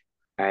fridge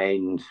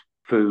and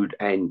food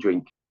and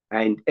drink.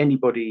 And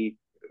anybody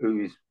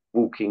who's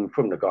walking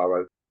from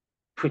Nogaro,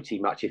 pretty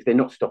much, if they're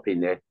not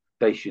stopping there,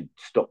 they should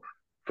stop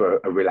for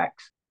a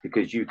relax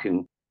because you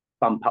can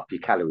bump up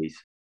your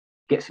calories,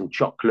 get some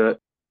chocolate,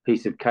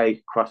 piece of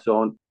cake,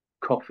 croissant,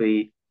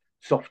 coffee,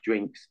 soft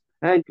drinks.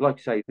 And like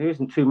I say, there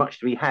isn't too much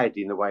to be had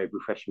in the way of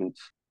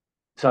refreshments.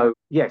 So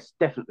yes,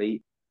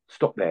 definitely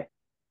stop there.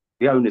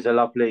 The owners are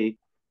lovely.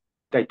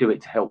 They do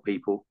it to help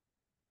people.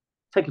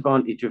 take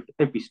advantage of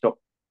every stop.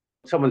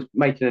 Someone's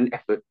making an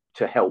effort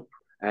to help,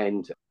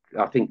 and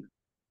I think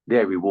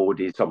their reward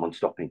is someone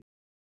stopping.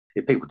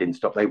 If people didn't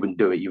stop, they wouldn't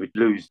do it. You would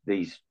lose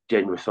these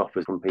generous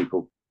offers from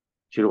people.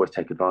 Should always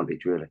take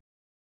advantage, really.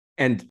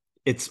 And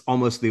it's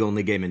almost the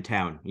only game in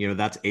town. You know,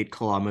 that's 8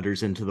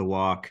 kilometers into the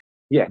walk.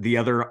 Yeah. The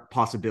other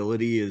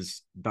possibility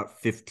is about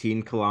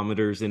 15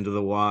 kilometers into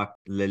the walk,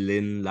 Le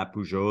Lin, La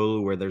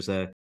Pujol, where there's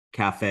a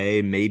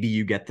cafe. Maybe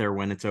you get there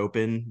when it's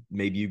open.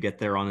 Maybe you get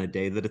there on a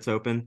day that it's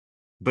open.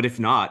 But if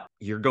not,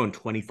 you're going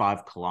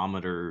 25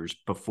 kilometers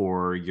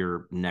before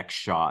your next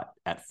shot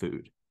at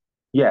food.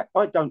 Yeah,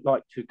 I don't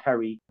like to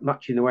carry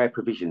much in the way of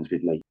provisions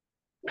with me.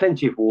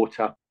 Plenty of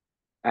water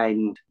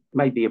and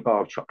maybe a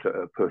bar of chocolate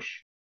at a push,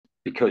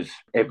 because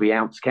every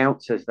ounce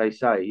counts, as they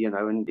say, you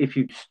know, and if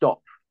you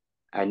stop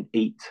and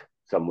eat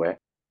somewhere,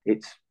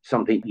 it's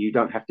something you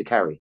don't have to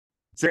carry.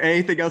 Is there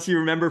anything else you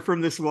remember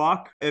from this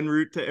walk en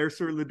route to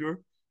Aire-sur-l'Adour?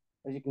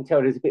 As you can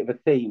tell, there's a bit of a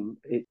theme.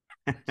 It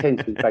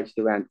tends to be based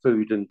around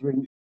food and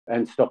drink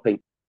and stopping.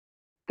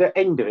 The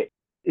end of it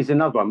is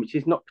another one, which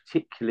is not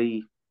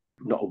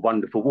a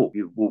wonderful walk.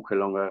 You walk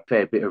along a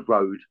fair bit of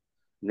road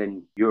and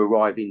then you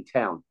arrive in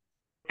town.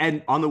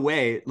 And on the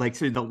way, like,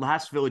 so the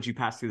last village you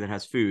pass through that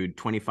has food,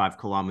 25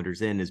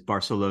 kilometers in, is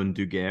Barcelone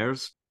du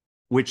Gers,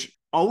 which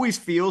always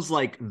feels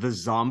like the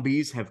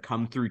zombies have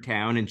come through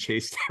town and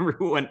chased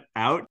everyone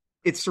out.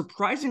 It's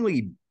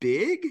surprisingly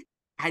big,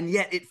 and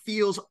yet it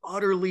feels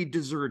utterly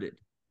deserted.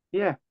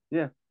 Yeah.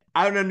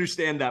 I don't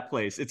understand that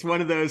place. It's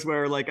one of those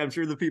where, like, I'm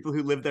sure the people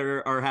who live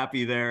there are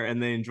happy there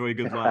and they enjoy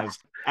good lives.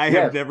 I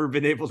have never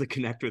been able to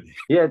connect with it.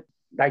 Yeah,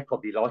 they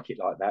probably like it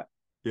like that.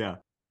 Yeah.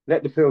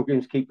 Let the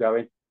pilgrims keep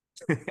going.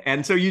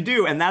 And so you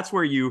do. And that's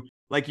where you,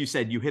 like you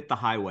said, you hit the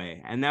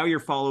highway. And now you're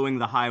following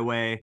the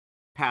highway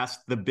past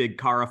the big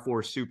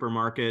Carrefour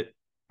supermarket,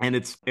 and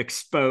it's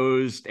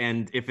exposed.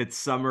 And if it's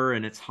summer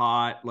and it's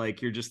hot,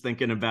 like, you're just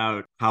thinking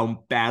about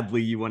how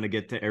badly you want to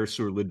get to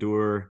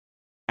Aire-sur-l'Adour.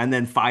 And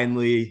then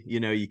finally, you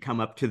know, you come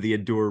up to the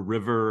Adour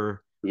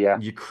River. Yeah.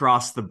 You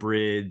cross the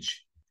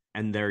bridge,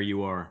 and there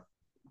you are.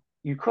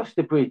 You cross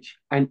the bridge,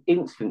 and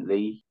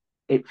instantly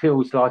it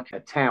feels like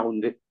a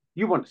town that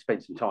you want to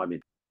spend some time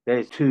in.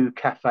 There's 2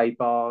 cafe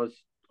bars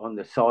on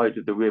the side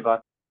of the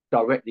river.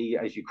 Directly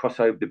as you cross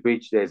over the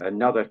bridge, there's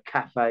another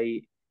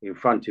cafe in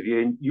front of you,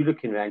 and you're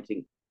looking around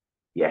thinking,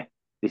 yeah,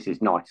 this is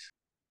nice.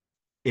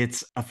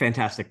 It's a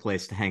fantastic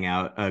place to hang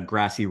out, a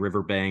grassy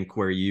riverbank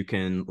where you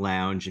can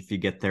lounge if you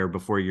get there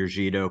before your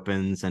gite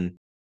opens and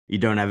you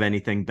don't have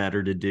anything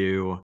better to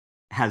do.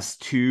 Has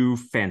 2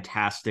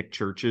 fantastic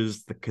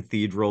churches, the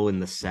cathedral in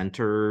the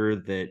center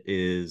that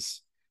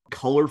is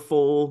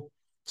colorful,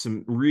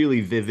 some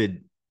really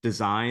vivid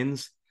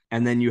designs.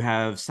 And then you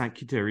have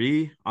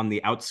Sainte-Quitterie on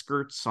the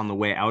outskirts, on the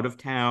way out of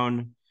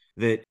town,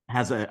 that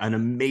has an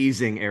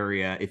amazing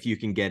area if you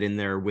can get in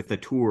there with a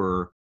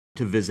tour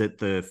to visit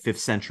the 5th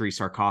century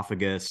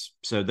sarcophagus.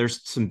 So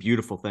there's some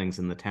beautiful things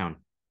in the town.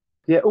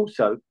 Yeah,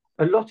 also,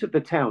 a lot of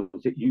the towns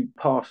that you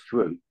pass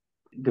through,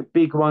 the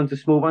big ones, the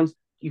small ones,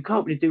 you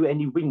can't really do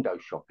any window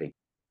shopping.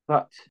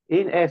 But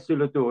in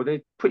Aire-sur-l'Adour,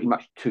 there's pretty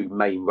much 2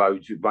 main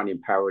roads running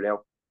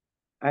parallel.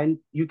 And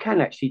you can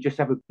actually just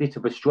have a bit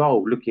of a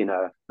stroll, looking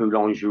at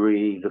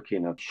boulangerie,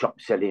 looking at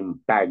shops selling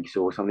bags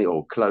or something,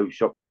 or clothes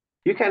shop.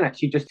 You can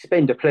actually just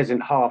spend a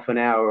pleasant half an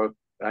hour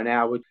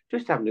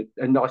just having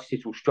a nice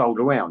little stroll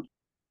around.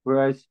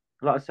 Whereas,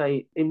 like I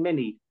say, in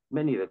many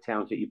of the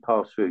towns that you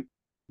pass through,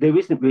 there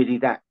isn't really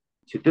that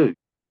to do.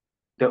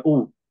 They're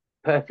all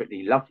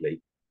perfectly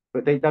lovely,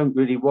 but they don't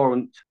really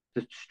warrant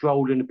the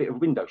stroll and a bit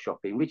of window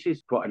shopping, which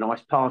is quite a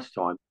nice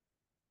pastime.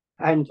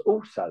 And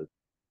also,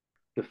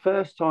 the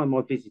first time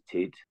I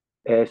visited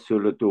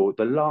Aire-sur-l'Adour,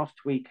 the last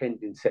weekend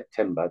in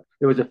September,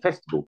 there was a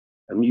festival,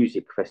 a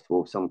music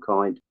festival of some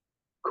kind,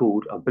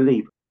 called, I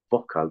believe,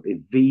 Voca,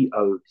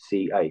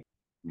 V-O-C-A,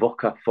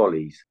 Voca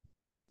Follies.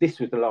 This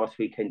was the last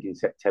weekend in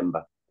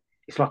September.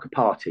 It's like a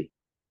party.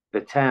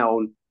 The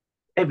town,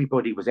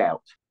 everybody was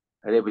out.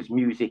 And there was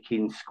music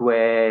in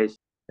squares,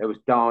 there was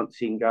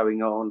dancing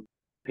going on,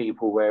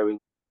 people wearing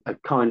a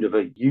kind of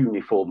a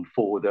uniform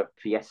for the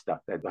fiesta.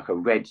 They had like a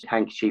red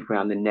handkerchief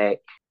around the neck,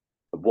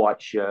 a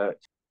white shirt,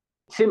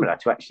 similar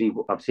to actually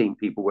what I've seen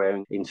people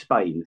wearing in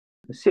Spain.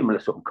 A similar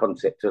sort of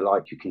concept to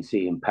like you can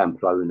see in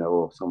Pamplona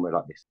or somewhere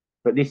like this.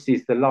 But this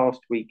is the last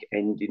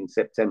weekend in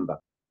September.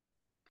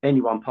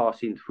 Anyone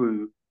passing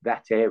through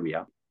that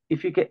area,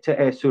 if you get to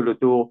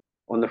Aire-sur-l'Adour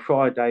on the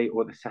Friday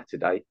or the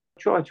Saturday,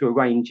 try to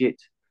arrange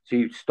it so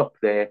you stop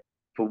there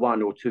for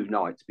 1 or 2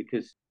 nights,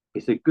 because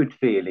it's a good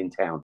feel in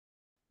town.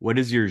 What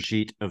is your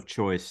gite of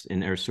choice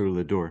in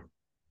Aire-sur-l'Adour?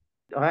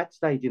 I had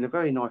stayed in a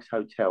very nice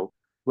hotel.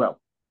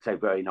 Well, say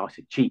very nice,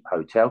 a cheap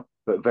hotel,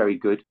 but very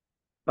good.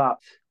 But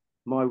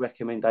my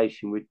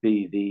recommendation would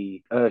be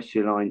the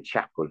Ursuline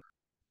Chapel,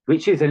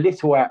 which is a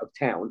little out of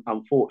town,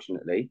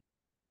 unfortunately.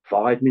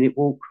 5-minute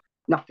walk,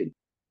 nothing.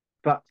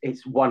 But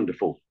it's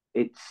wonderful.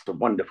 It's a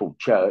wonderful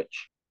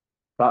church,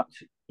 but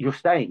you're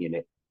staying in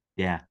it.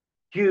 Yeah.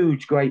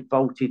 Huge, great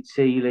vaulted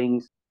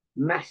ceilings,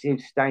 massive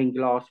stained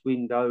glass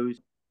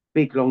windows,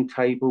 big long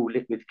table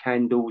lit with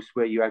candles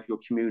where you have your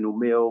communal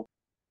meal.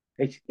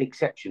 It's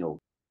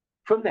exceptional.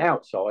 From the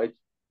outside,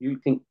 you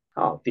think,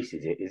 oh, this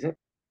is it?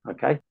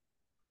 Okay.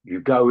 You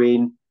go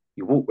in,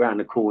 you walk around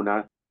the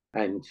corner,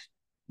 and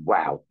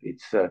wow,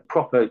 it's a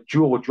proper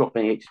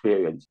jaw-dropping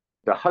experience.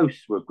 The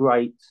hosts were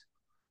great,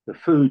 the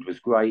food was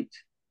great,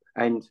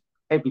 and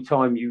every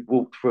time you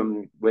walked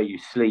from where you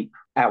sleep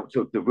out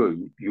of the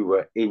room, you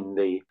were in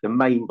the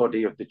main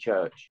body of the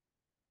church.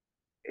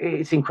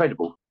 It's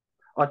incredible.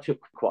 I took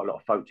quite a lot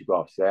of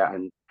photographs there,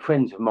 and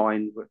friends of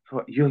mine were,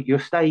 you're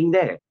staying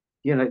there.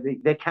 You know,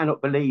 they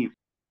cannot believe.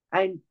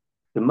 And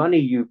the money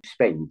you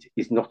spend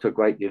is not a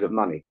great deal of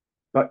money,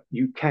 but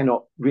you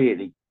cannot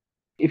really.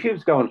 If you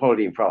was to go on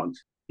holiday in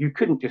France, you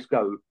couldn't just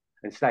go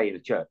and stay in a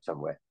church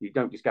somewhere. You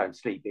don't just go and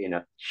sleep in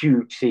a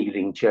huge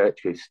ceiling church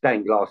with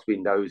stained glass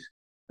windows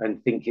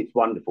and think it's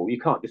wonderful. You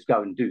can't just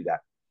go and do that.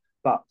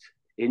 But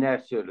in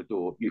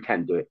Aire-sur-l'Adour, you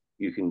can do it.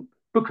 You can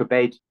book a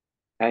bed,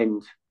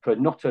 and for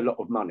not a lot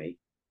of money,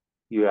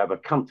 you have a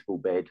comfortable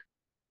bed.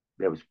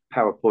 There was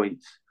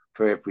PowerPoints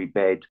for every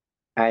bed,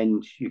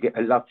 and you get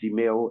a lovely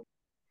meal.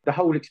 The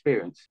whole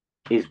experience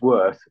is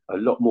worth a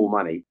lot more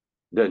money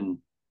than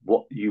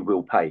what you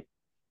will pay.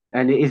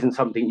 And it isn't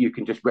something you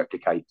can just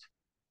replicate.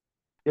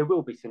 There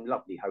will be some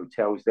lovely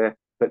hotels there,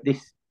 but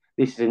this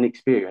is an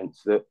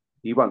experience that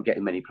you won't get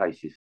in many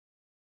places.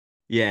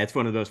 Yeah, it's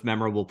one of those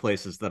memorable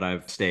places that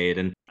I've stayed.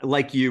 And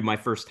like you, my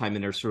first time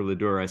in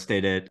Aire-sur-l'Adour, I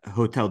stayed at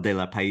Hôtel de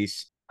la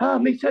Pais. Ah,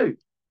 me too.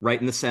 Right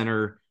in the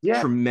center, Yeah.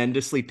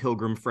 Tremendously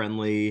pilgrim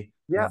friendly,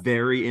 Yeah.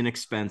 Very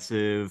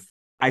inexpensive.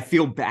 I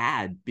feel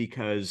bad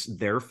because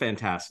they're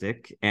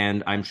fantastic,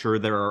 and I'm sure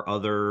there are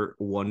other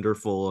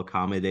wonderful,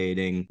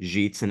 accommodating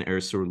gites in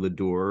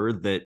Aire-sur-l'Adour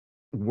that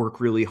work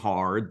really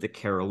hard, that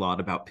care a lot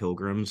about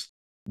pilgrims.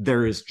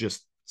 There is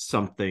just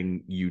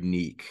something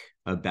unique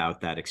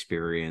about that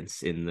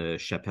experience in the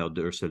Chapelle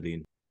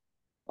d'Ursuline.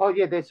 Oh,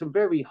 yeah, there's some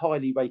very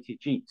highly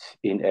rated gites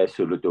in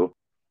Aire-sur-l'Adour.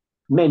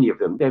 Many of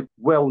them. They're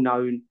well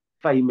known,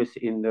 famous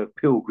in the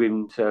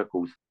pilgrim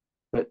circles.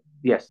 But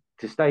yes,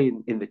 to stay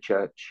in the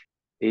church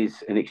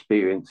is an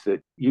experience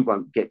that you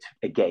won't get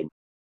again.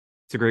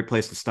 It's a great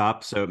place to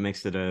stop, so it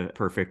makes it a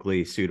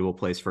perfectly suitable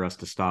place for us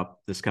to stop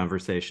this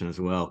conversation as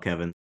well,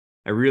 Kevin.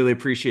 I really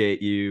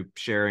appreciate you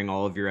sharing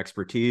all of your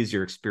expertise,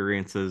 your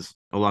experiences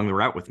along the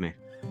route with me.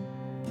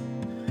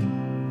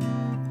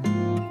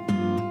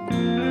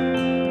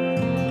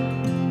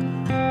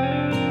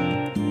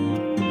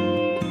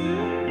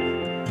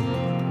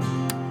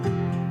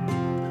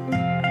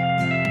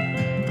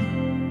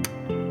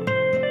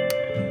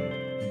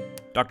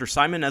 Dr.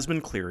 Simon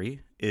Esmonde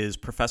Cleary is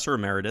Professor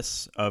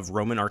Emeritus of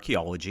Roman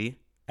Archaeology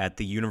at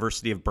the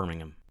University of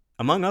Birmingham.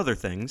 Among other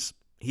things,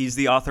 he's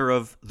the author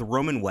of The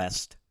Roman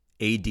West,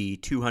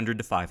 AD 200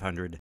 to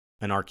 500,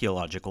 an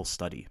archaeological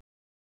study.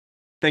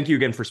 Thank you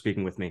again for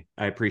speaking with me.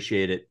 I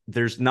appreciate it.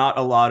 There's not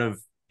a lot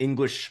of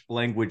English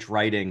language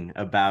writing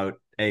about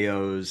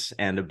Éauze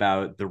and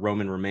about the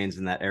Roman remains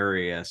in that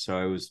area, so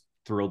I was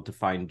thrilled to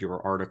find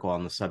your article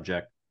on the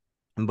subject.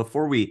 And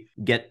before we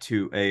get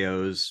to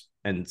Éauze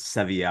and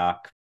Séviac,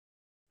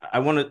 I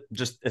want to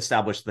just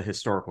establish the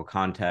historical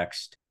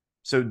context.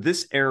 So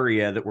this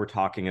area that we're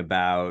talking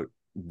about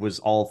was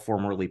all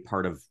formerly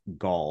part of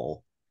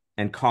Gaul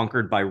and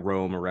conquered by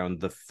Rome around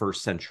the 1st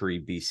century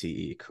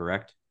BCE,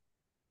 correct?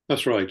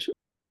 That's right.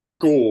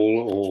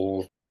 Gaul,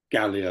 or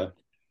Gallia,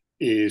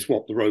 is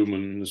what the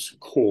Romans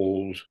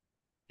called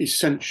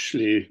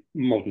essentially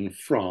modern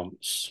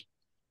France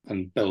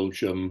and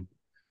Belgium,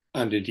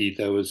 and indeed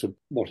there was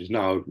what is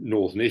now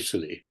northern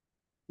Italy,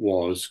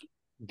 was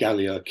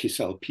Gallia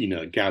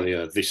Cisalpina,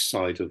 Gallia this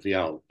side of the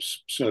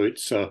Alps. So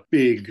it's a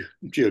big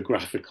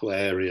geographical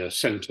area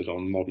centered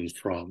on modern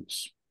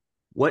France.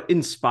 What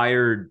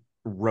inspired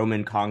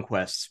Roman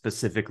conquest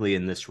specifically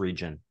in this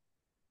region?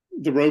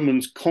 The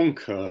Romans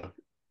conquer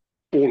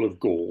all of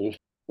Gaul,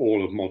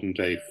 all of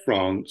modern-day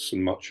France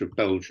and much of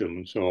Belgium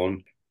and so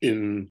on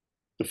in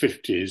the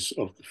 50s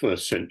of the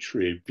 1st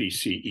century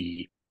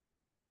BCE.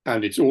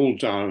 And it's all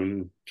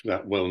down to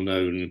that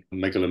well-known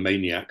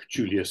megalomaniac,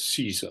 Julius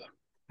Caesar.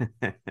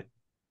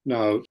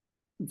 Now,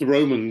 the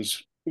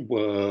Romans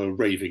were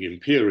raving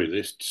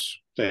imperialists.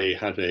 They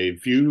had a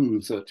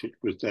view that it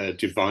was their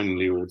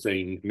divinely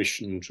ordained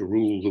mission to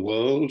rule the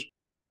world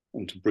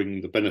and to bring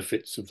the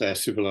benefits of their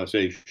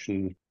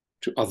civilization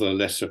to other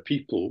lesser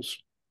peoples.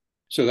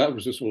 So that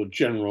was a sort of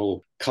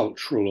general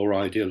cultural or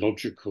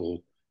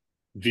ideological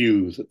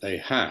view that they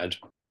had.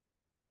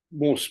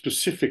 More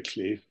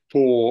specifically,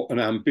 for an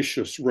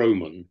ambitious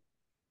Roman,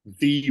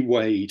 the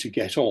way to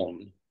get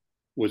on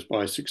was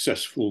by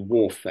successful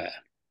warfare.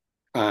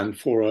 And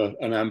for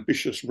an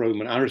ambitious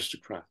Roman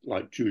aristocrat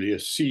like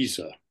Julius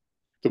Caesar,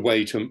 the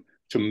way to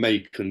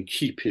make and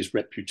keep his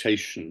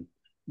reputation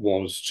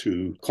was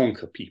to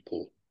conquer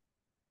people.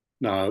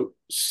 Now,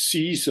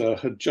 Caesar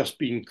had just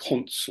been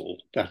consul,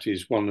 that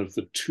is one of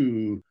the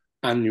 2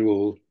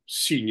 annual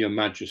senior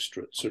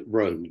magistrates at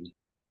Rome.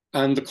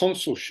 And the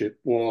consulship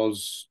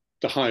was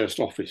the highest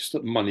office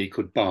that money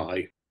could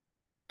buy.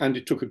 and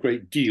it took a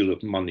great deal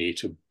of money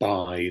to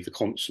buy the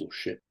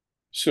consulship.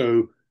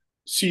 So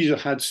Caesar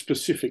had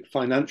specific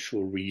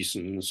financial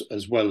reasons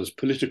as well as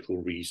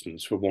political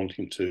reasons for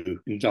wanting to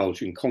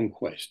indulge in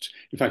conquest.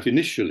 In fact,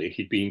 initially,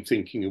 he'd been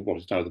thinking of what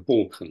is now the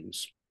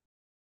Balkans,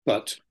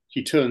 but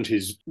he turned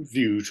his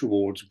view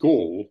towards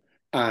Gaul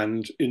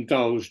and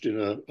indulged in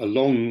a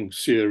long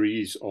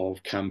series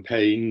of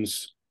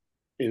campaigns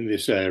in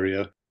this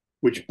area,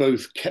 which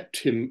both kept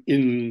him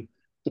in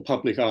the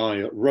public eye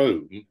at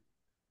Rome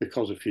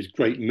because of his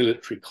great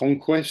military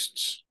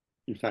conquests.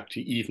 In fact,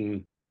 he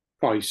even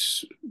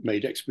twice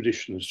made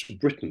expeditions to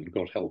Britain,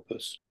 God help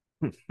us.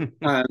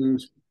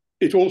 And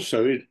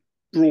it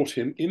brought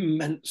him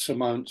immense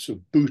amounts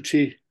of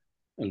booty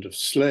and of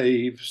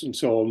slaves and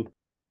so on,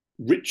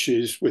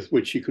 riches with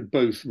which he could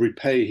both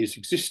repay his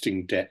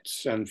existing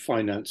debts and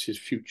finance his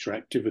future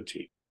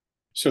activity.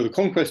 So the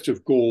conquest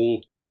of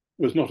Gaul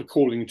was not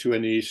according to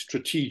any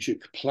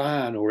strategic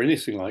plan or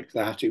anything like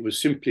that. It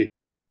was simply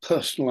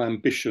personal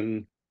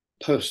ambition,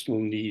 personal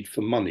need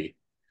for money.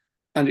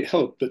 And it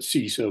helped that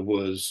Caesar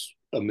was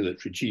a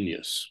military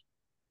genius.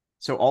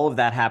 So all of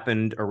that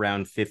happened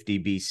around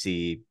 50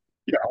 BC.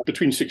 Yeah,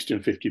 between 60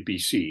 and 50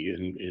 BC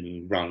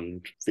in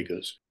round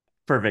figures.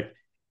 Perfect.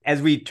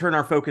 As we turn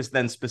our focus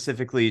then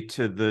specifically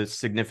to the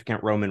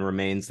significant Roman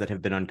remains that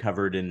have been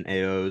uncovered in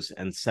Éauze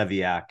and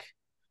Séviac,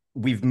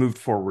 we've moved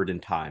forward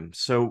in time.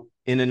 So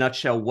in a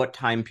nutshell, what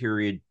time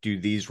period do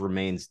these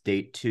remains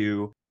date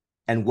to,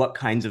 and what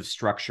kinds of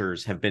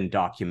structures have been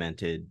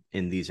documented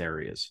in these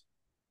areas?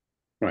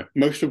 Right.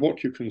 Most of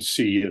what you can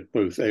see at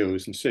both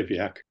Éauze and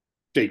Séviac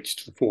dates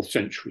to the 4th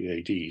century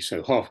AD,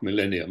 so half a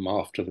millennium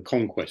after the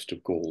conquest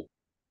of Gaul,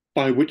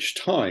 by which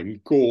time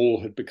Gaul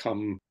had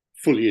become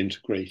fully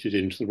integrated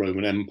into the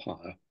Roman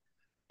Empire,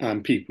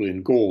 and people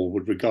in Gaul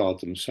would regard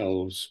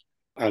themselves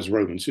as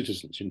Roman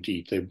citizens.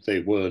 Indeed,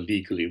 they were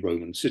legally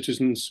Roman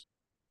citizens.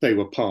 They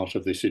were part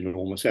of this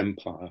enormous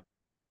empire.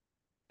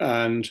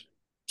 And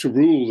to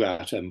rule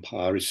that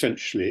empire,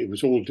 essentially, it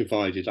was all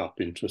divided up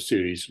into a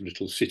series of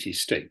little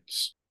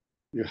city-states.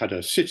 You had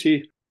a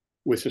city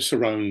with a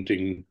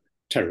surrounding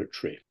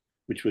territory,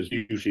 which was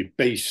usually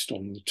based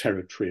on the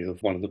territory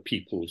of one of the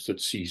peoples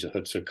that Caesar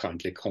had so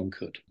kindly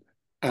conquered.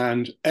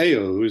 And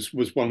Éauze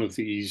was one of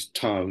these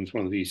towns,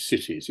 one of these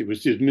cities. It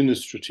was the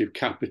administrative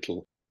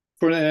capital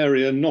for an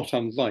area not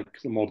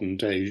unlike the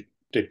modern-day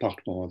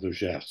Département de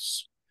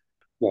Gers,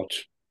 what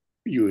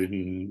you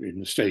in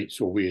the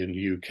States or we in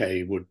the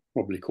UK would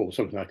probably call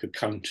something like a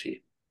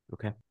county.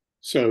 Okay.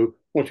 So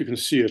what you can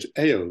see at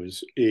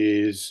Éauze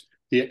is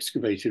the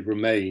excavated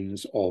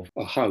remains of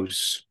a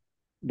house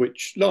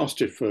which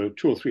lasted for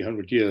 200 or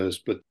 300 years,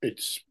 but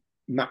its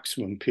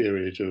maximum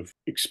period of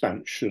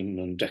expansion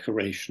and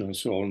decoration and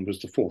so on was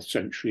the 4th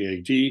century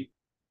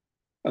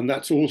AD. And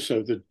that's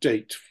also the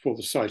date for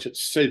the site at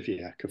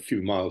Séviac, a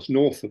few miles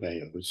north of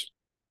Éauze,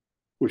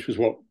 which was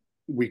what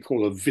we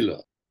call a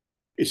villa.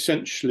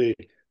 Essentially,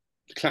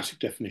 the classic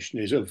definition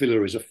is a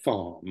villa is a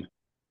farm.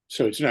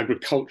 So it's an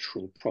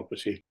agricultural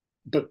property.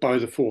 But by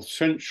the 4th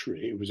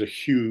century, it was a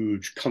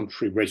huge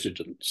country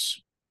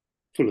residence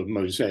full of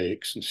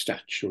mosaics and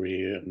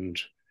statuary and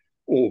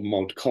all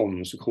mod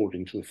cons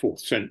according to the 4th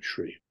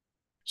century.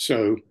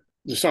 So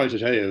the site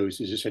at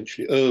Éauze is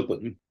essentially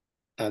urban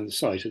and the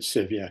site at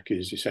Séviac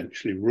is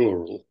essentially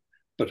rural.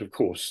 But of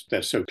course,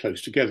 they're so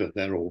close together,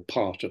 they're all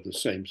part of the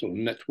same sort of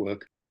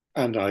network.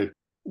 And I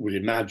would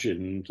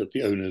imagine that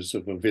the owners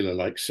of a villa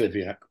like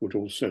Séviac would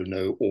also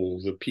know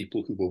all the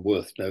people who were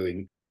worth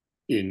knowing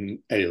in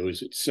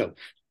Éauze itself.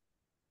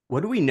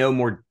 What do we know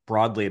more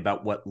broadly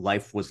about what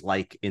life was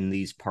like in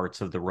these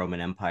parts of the Roman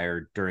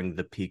Empire during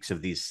the peaks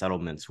of these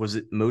settlements? Was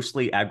it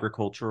mostly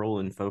agricultural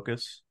in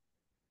focus?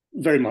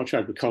 Very much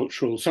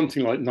agricultural.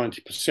 Something like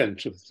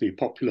 90% of the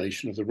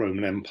population of the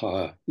Roman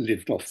Empire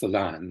lived off the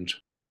land.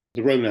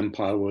 The Roman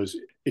Empire was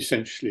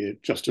essentially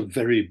just a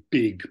very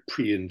big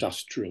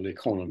pre-industrial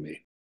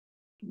economy.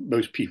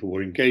 Most people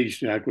were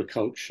engaged in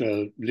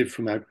agriculture, lived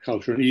from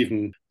agriculture, and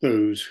even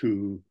those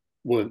who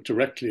weren't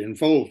directly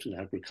involved in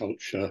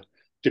agriculture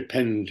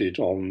depended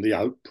on the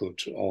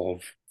output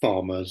of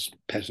farmers,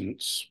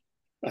 peasants,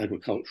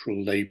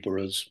 agricultural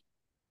labourers,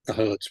 the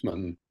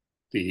herdsmen,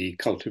 the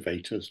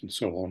cultivators, and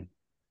so on.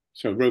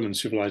 So Roman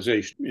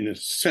civilization, in a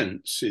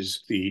sense,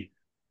 is the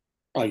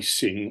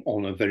icing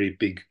on a very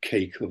big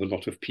cake of a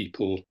lot of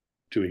people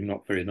doing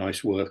not very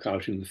nice work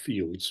out in the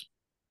fields.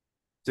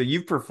 So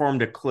you've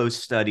performed a close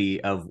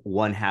study of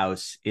one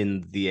house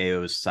in the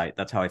Éauze site.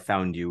 That's how I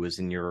found you, was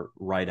in your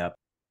write-up.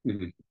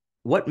 Mm-hmm.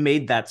 What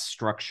made that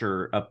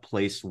structure a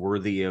place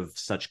worthy of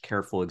such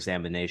careful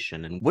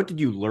examination? And what did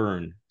you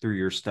learn through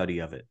your study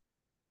of it?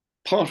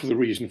 Part of the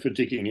reason for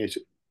digging it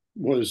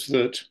was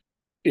that,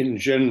 in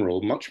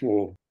general, much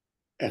more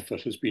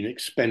effort has been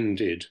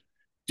expended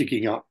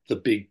digging up the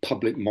big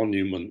public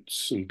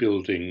monuments and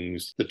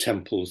buildings, the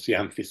temples, the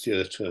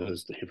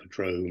amphitheatres, the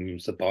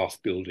hippodromes, the bath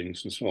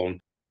buildings, and so on,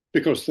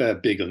 because they're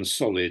big and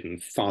solid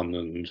and fun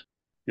and,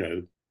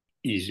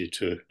 easy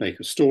to make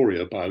a story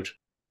about.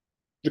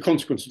 The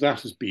consequence of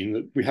that has been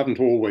that we haven't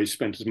always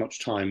spent as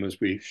much time as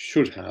we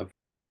should have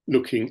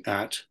looking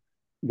at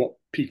what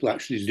people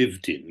actually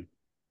lived in.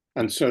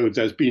 And so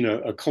there's been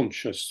a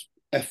conscious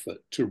effort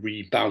to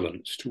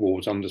rebalance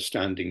towards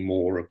understanding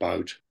more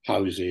about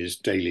houses,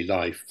 daily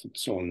life, and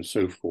so on and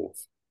so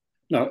forth.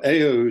 Now,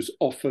 Éauze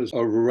offers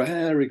a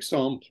rare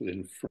example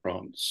in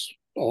France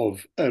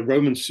of a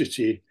Roman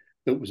city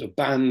that was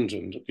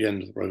abandoned at the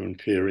end of the Roman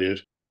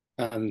period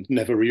and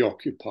never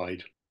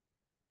reoccupied.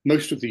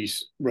 Most of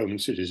these Roman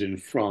cities in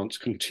France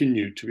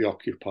continued to be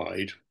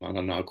occupied and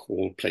are now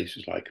called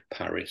places like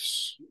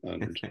Paris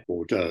and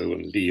Bordeaux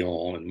and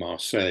Lyon and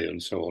Marseille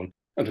and so on,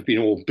 and have been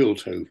all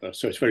built over.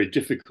 So it's very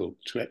difficult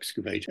to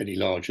excavate any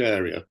large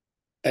area.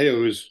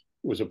 Éauze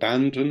was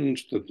abandoned.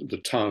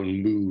 The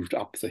town moved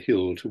up the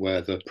hill to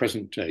where the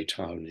present-day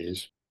town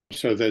is.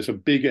 So there's a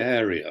big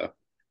area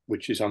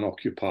which is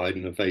unoccupied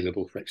and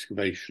available for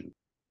excavation.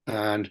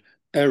 And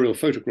aerial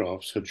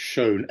photographs had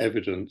shown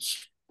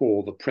evidence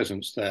for the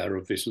presence there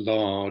of this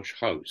large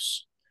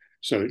house.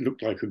 So it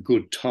looked like a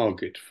good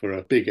target for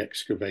a big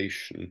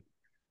excavation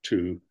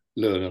to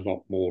learn a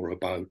lot more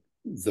about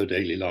the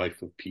daily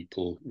life of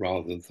people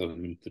rather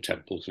than the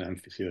temples and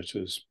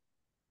amphitheaters.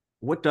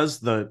 What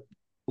does the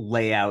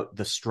layout,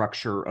 the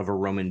structure of a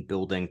Roman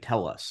building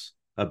tell us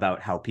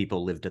about how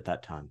people lived at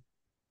that time?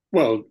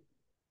 Well,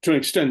 to an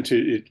extent,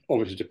 it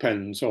obviously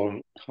depends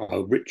on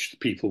how rich the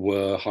people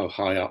were, how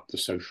high up the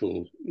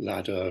social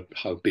ladder,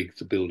 how big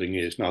the building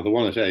is. Now, the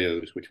one at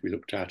Éauze, which we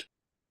looked at,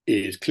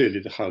 is clearly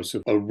the house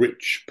of a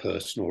rich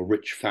person or a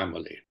rich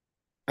family.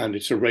 And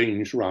it's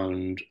arranged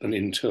around an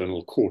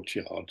internal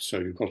courtyard. So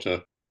you've got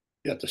at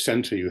the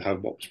centre, you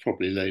have what was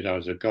probably laid out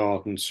as a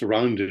garden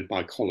surrounded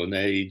by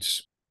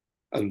colonnades,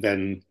 and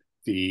then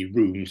the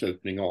rooms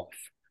opening off,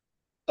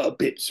 a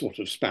bit sort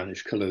of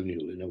Spanish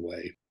colonial in a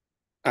way.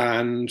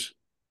 And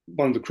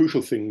one of the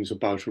crucial things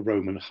about a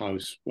Roman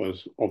house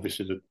was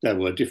obviously that there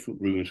were different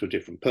rooms for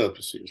different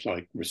purposes,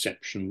 like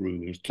reception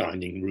rooms,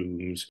 dining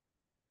rooms.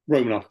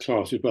 Roman upper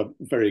classes were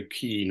very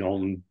keen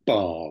on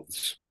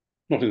baths,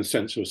 not in the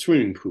sense of a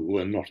swimming pool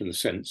and not in the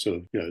sense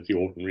of the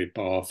ordinary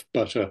bath,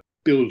 but a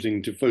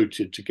building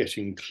devoted to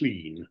getting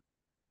clean,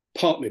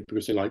 partly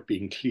because they liked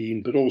being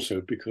clean, but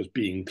also because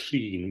being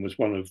clean was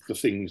one of the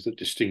things that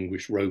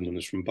distinguished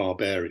Romans from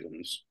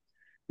barbarians.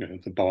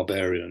 The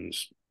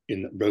barbarians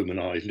in Roman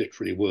eyes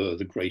literally were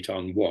the great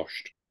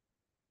unwashed.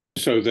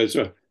 So there's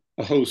a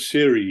whole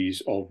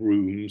series of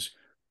rooms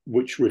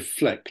which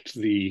reflect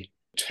the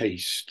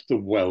taste, the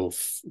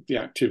wealth, the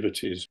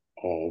activities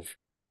of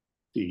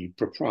the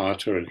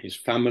proprietor and his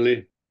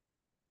family.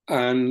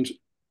 And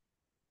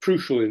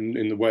crucial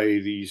in the way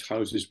these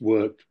houses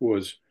worked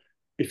was,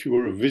 if you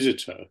were a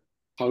visitor,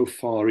 how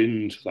far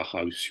into the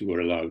house you were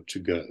allowed to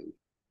go.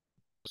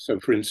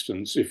 So, for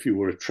instance, if you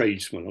were a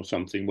tradesman or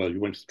something, well, you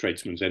went to the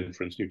tradesman's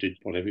entrance and you did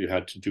whatever you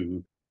had to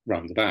do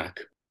round the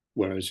back.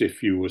 Whereas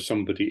if you were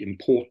somebody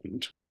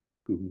important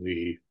whom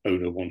the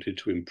owner wanted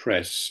to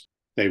impress,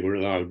 they were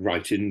allowed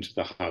right into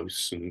the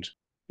house and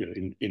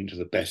into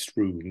the best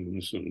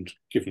rooms and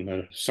given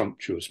a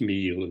sumptuous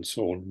meal and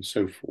so on and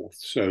so forth.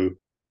 So,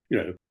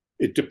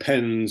 it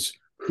depends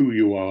who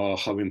you are,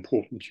 how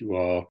important you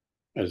are,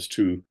 as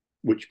to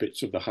which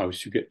bits of the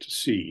house you get to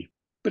see.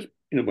 But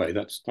in a way,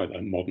 that's like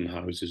modern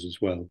houses as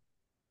well.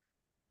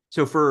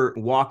 So for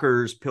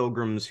walkers,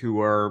 pilgrims who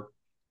are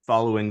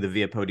following the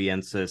Via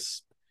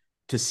Podiensis,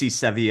 to see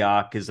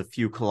Séviac is a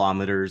few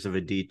kilometers of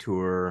a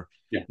detour.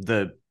 Yeah.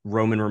 The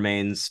Roman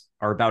remains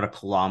are about a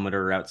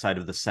kilometer outside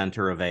of the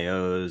center of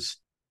Éauze.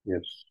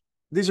 Yes.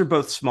 These are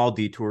both small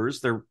detours.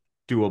 They're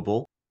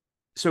doable.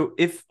 So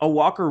if a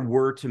walker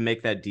were to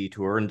make that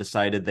detour and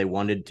decided they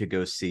wanted to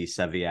go see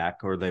Séviac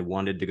or they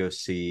wanted to go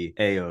see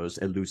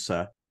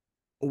Éauze,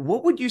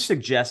 what would you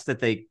suggest that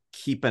they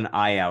keep an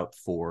eye out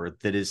for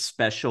that is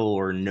special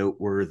or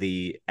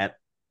noteworthy at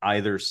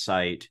either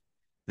site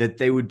that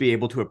they would be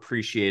able to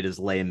appreciate as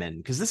laymen?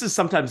 Because this is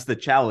sometimes the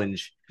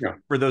challenge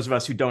for those of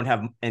us who don't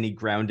have any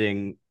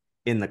grounding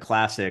in the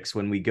classics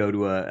when we go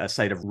to a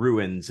site of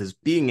ruins, is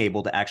being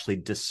able to actually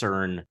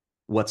discern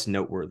what's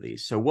noteworthy.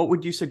 So what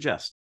would you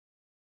suggest?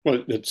 Well,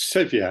 at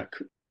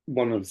Séviac,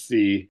 one of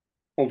the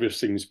obvious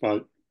things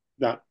about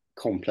that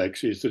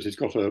complex is that it's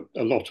got a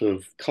lot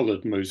of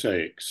coloured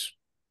mosaics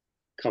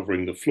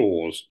covering the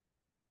floors,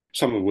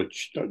 some of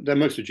which, they're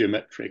mostly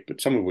geometric,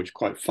 but some of which are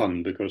quite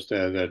fun because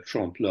they're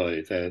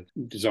trompe-l'œil, they're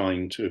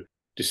designed to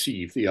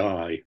deceive the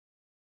eye.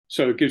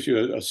 So it gives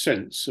you a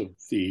sense of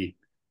the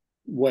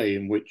way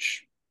in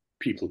which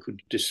people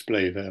could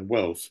display their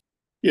wealth.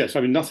 Yes,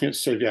 I mean, nothing at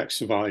Séviac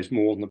survives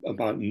more than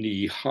about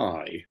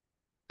knee-high.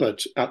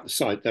 But at the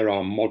site, there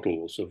are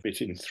models of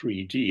it in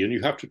 3D, and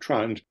you have to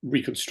try and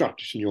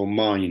reconstruct it in your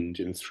mind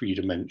in 3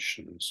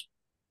 dimensions,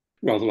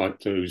 rather like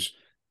those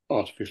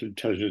artificial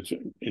intelligence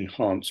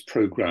enhanced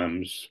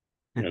programs,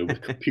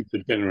 with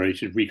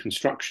computer-generated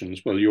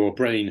reconstructions. Well, your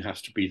brain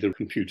has to be the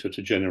computer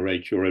to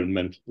generate your own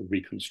mental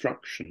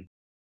reconstruction.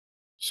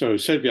 So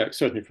Séviac,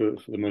 certainly for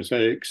the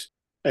mosaics.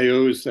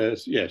 Éauze,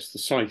 there's, yes, the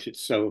site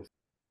itself,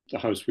 the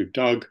house we've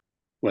dug.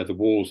 where the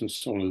walls and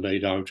so on are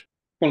laid out.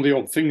 One of the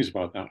odd things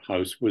about that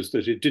house was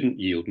that it didn't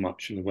yield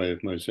much in the way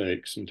of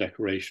mosaics and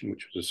decoration,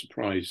 which was a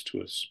surprise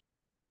to us.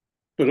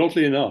 But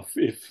oddly enough,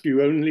 if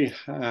you only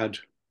had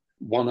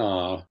 1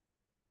 hour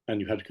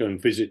and you had to go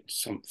and visit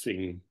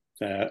something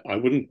there, I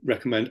wouldn't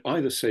recommend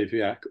either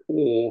Séviac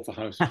or the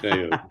house at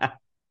Éauze.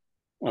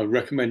 I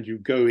recommend you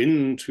go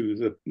into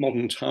the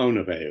modern town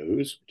of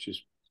Éauze, which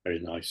is a very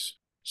nice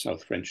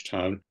South French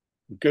town,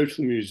 and go to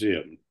the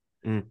museum,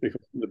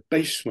 because in the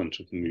basement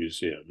of the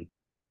museum,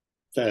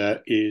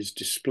 there is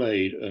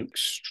displayed an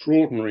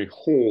extraordinary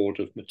hoard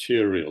of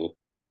material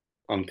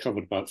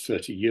uncovered about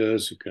 30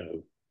 years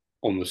ago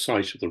on the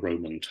site of the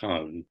Roman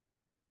town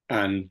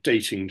and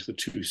dating to the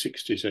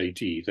 260s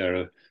AD. There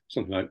are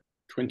something like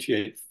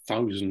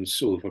 28,000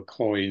 silver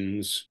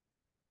coins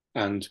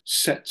and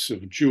sets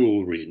of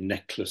jewelry,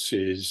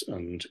 necklaces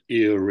and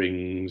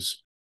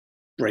earrings,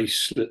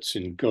 bracelets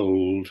in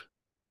gold,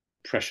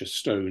 precious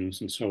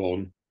stones and so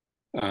on,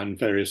 and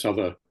various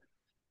other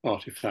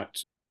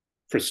artifacts.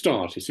 For a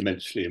start, it's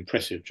immensely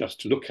impressive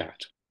just to look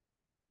at.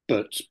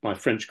 But my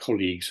French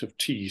colleagues have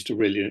teased a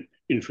really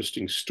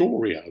interesting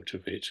story out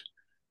of it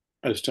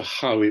as to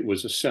how it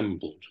was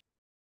assembled,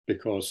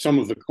 because some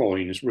of the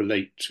coins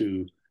relate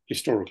to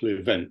historical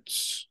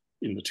events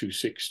in the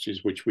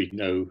 260s, which we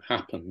know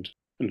happened.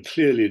 And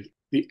clearly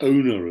the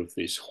owner of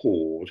this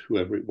hoard,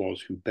 whoever it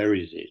was who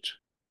buried it,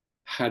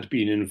 had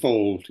been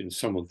involved in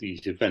some of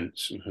these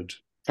events and had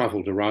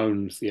travelled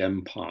around the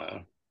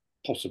empire,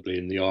 possibly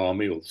in the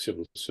army or the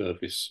civil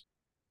service,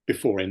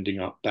 before ending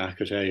up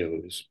back at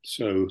Éauze.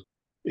 So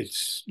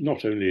it's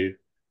not only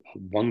a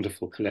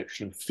wonderful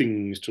collection of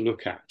things to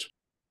look at,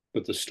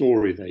 but the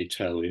story they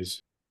tell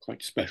is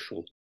quite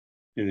special.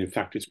 And in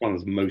fact, it's one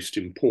of the most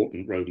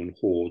important Roman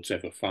hoards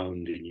ever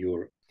found in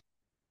Europe.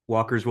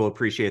 Walkers will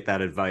appreciate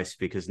that advice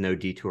because no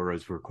detour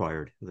is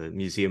required. The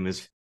museum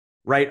is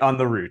right on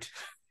the route.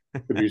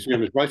 The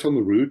museum is right on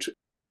the route.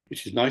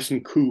 It is nice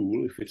and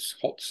cool if it's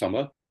hot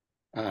summer,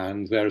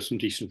 and there are some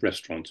decent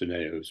restaurants in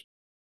Éauze.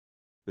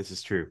 This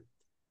is true.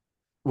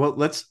 Well,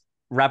 let's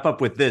wrap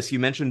up with this. You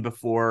mentioned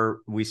before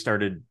we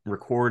started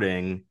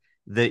recording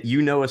that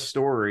you know a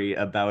story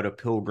about a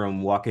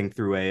pilgrim walking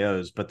through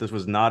Éauze, but this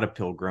was not a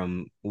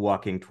pilgrim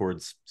walking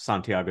towards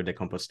Santiago de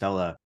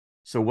Compostela.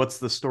 So what's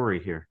the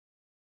story here?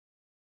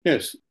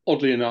 Yes,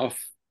 oddly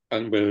enough,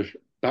 and we're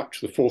back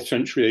to the 4th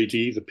century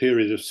AD, the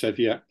period of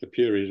Séviac, the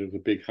period of the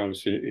big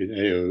house in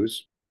Éauze,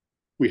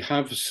 we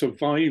have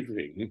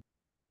surviving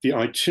the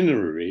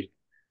itinerary,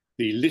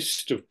 the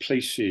list of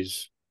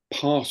places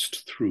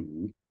passed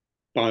through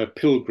by a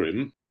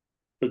pilgrim,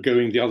 but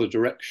going the other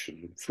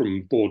direction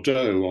from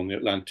Bordeaux on the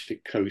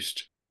Atlantic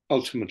coast,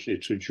 ultimately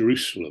to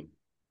Jerusalem.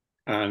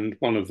 And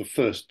one of the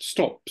first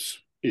stops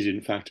is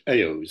in fact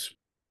Éauze.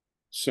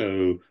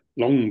 So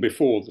long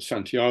before the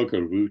Santiago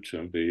route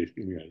and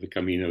the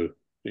Camino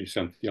de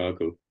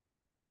Santiago,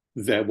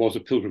 there was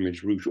a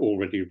pilgrimage route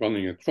already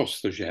running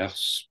across the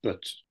Gers,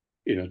 but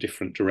in a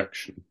different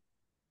direction.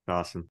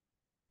 Awesome.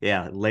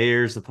 Yeah,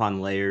 layers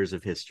upon layers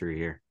of history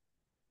here.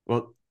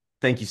 Well,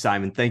 thank you,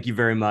 Simon. Thank you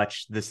very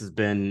much. This has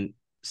been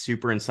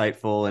super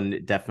insightful, and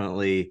it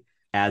definitely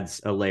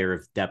adds a layer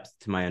of depth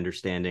to my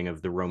understanding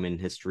of the Roman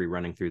history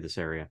running through this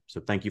area. So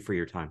thank you for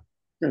your time.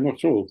 Yeah,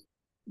 not at all.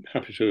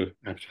 Happy to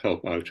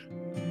help out.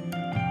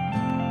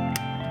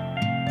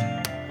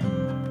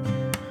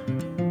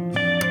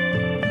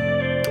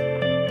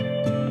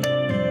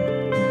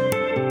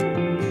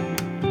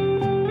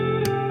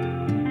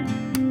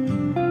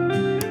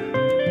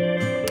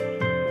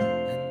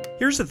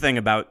 Here's the thing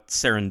about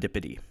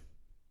serendipity.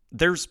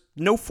 There's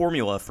no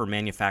formula for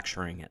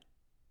manufacturing it.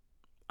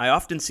 I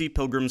often see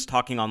pilgrims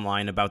talking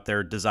online about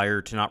their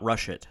desire to not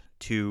rush it,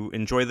 to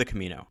enjoy the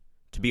Camino,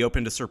 to be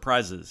open to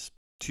surprises,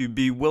 to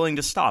be willing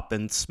to stop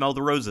and smell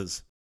the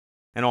roses,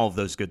 and all of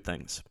those good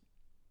things.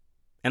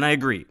 And I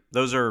agree,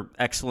 those are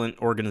excellent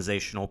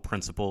organizational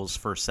principles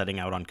for setting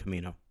out on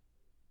Camino.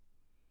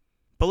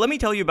 But let me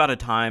tell you about a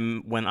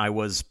time when I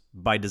was,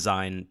 by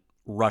design,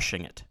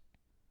 rushing it.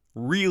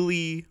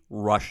 Really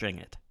rushing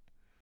it.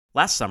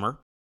 Last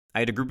summer, I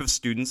had a group of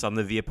students on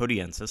the Via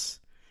Podiensis,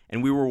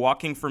 and we were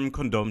walking from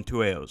Condom to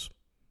Éauze.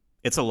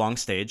 It's a long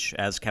stage,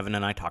 as Kevin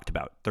and I talked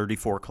about,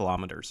 34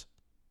 kilometers.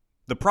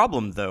 The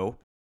problem, though,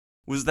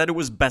 was that it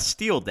was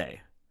Bastille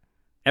Day.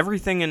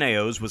 Everything in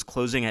Éauze was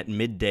closing at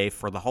midday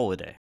for the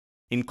holiday,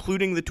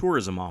 including the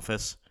tourism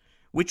office,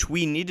 which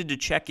we needed to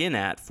check in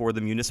at for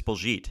the municipal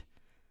gite,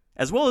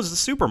 as well as the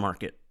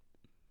supermarket.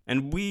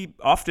 And we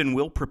often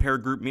will prepare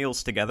group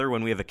meals together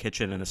when we have a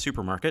kitchen in a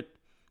supermarket,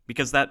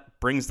 because that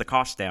brings the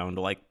cost down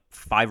to like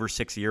 5 or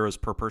 6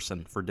 euros per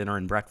person for dinner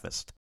and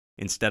breakfast,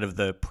 instead of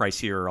the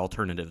pricier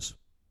alternatives.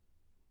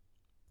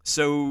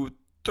 So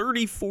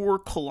 34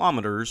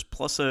 kilometers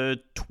plus a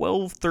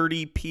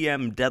 12:30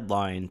 p.m.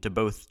 deadline to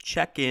both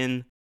check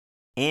in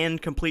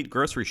and complete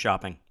grocery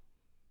shopping.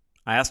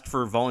 I asked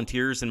for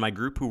volunteers in my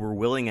group who were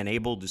willing and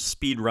able to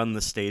speed run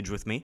the stage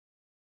with me.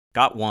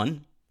 Got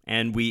one,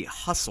 and we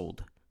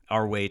hustled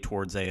our way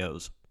towards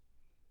Éauze.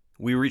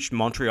 We reached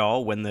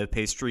Montreal when the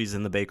pastries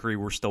in the bakery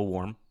were still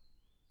warm,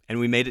 and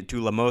we made it to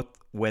La Motte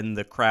when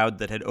the crowd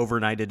that had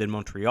overnighted in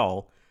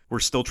Montreal were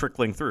still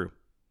trickling through.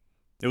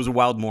 It was a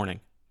wild morning.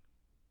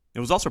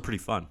 It was also pretty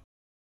fun.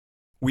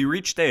 We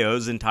reached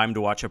Éauze in time to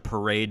watch a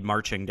parade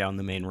marching down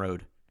the main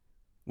road.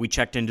 We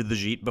checked into the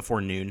gîte before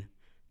noon,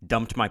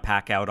 dumped my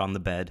pack out on the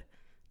bed,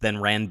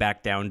 then ran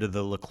back down to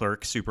the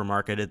Leclerc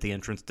supermarket at the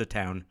entrance to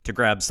town to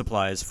grab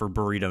supplies for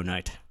burrito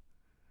night.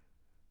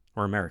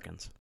 We're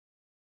Americans.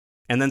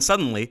 And then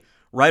suddenly,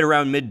 right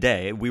around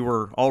midday, we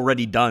were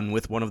already done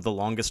with one of the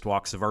longest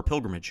walks of our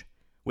pilgrimage,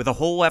 with a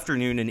whole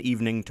afternoon and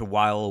evening to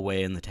while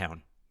away in the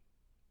town.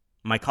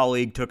 My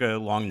colleague took a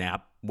long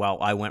nap while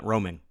I went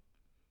roaming.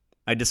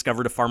 I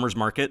discovered a farmer's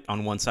market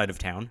on one side of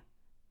town,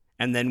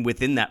 and then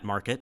within that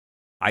market,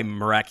 I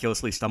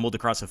miraculously stumbled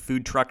across a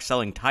food truck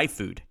selling Thai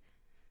food.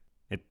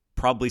 It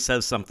probably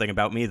says something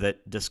about me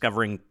that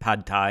discovering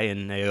pad Thai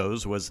in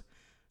Éauze was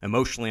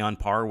emotionally on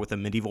par with a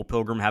medieval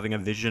pilgrim having a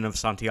vision of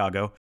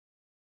Santiago.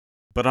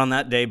 But on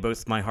that day,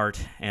 both my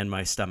heart and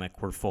my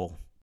stomach were full.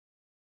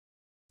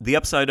 The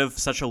upside of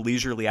such a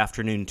leisurely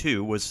afternoon,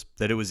 too, was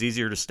that it was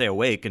easier to stay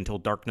awake until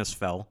darkness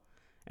fell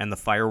and the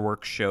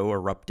fireworks show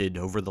erupted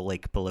over the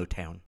lake below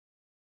town.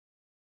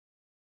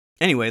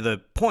 Anyway,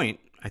 the point,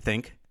 I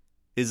think,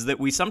 is that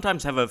we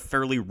sometimes have a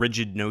fairly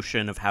rigid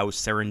notion of how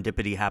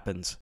serendipity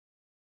happens.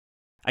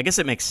 I guess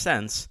it makes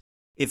sense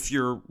if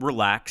you're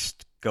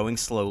relaxed, going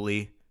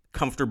slowly,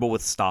 comfortable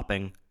with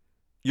stopping.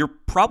 You're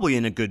probably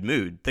in a good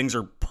mood. Things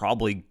are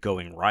probably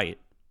going right.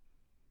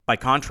 By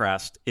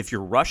contrast, if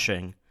you're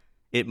rushing,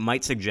 it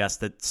might suggest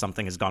that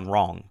something has gone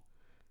wrong.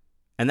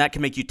 And that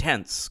can make you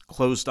tense,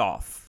 closed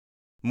off,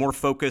 more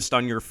focused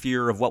on your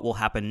fear of what will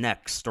happen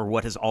next or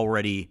what has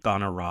already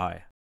gone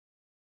awry.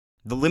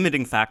 The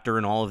limiting factor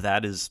in all of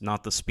that is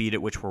not the speed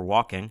at which we're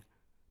walking,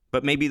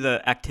 but maybe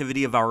the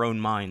activity of our own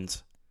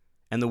minds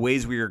and the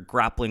ways we are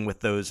grappling with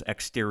those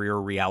exterior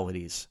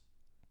realities.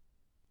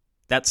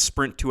 That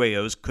sprint to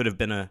Éauze could have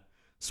been a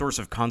source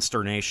of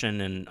consternation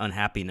and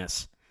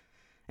unhappiness,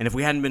 and if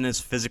we hadn't been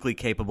as physically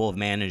capable of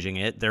managing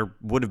it, there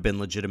would have been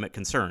legitimate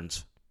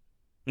concerns.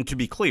 And to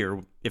be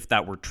clear, if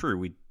that were true,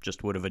 we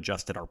just would have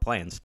adjusted our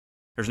plans.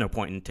 There's no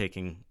point in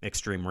taking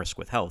extreme risk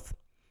with health.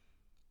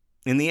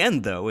 In the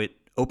end, though, it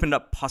opened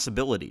up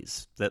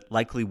possibilities that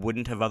likely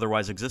wouldn't have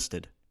otherwise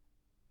existed.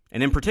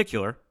 And in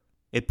particular,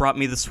 it brought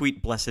me the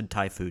sweet, blessed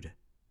Thai food,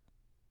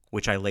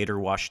 which I later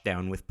washed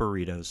down with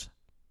burritos.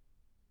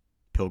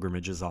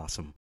 Pilgrimage is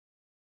awesome.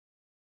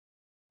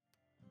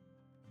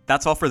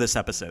 That's all for this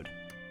episode.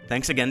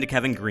 Thanks again to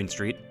Kevin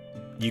Greenstreet.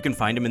 You can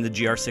find him in the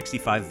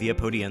GR65 Via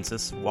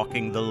Podiensis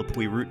Walking the Le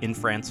Puy Route in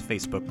France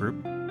Facebook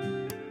group.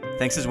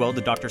 Thanks as well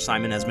to Dr.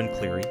 Simon Esmonde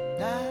Cleary.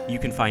 You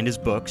can find his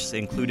books,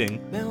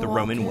 including The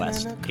Roman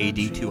West,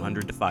 AD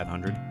 200 to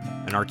 500,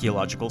 an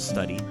archaeological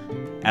study,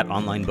 at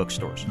online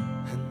bookstores.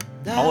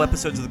 All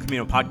episodes of the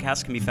Camino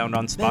Podcast can be found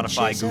on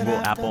Spotify, Google,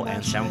 Apple,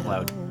 and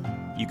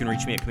SoundCloud. You can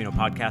reach me at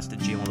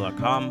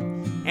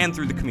CaminoPodcast@gmail.com and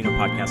through the Camino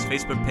Podcast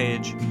Facebook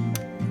page.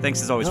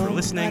 Thanks as always for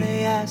listening.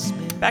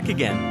 Back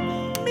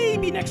again.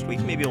 Maybe next week,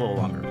 maybe a little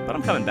longer, but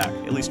I'm coming back,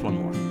 at least one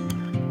more.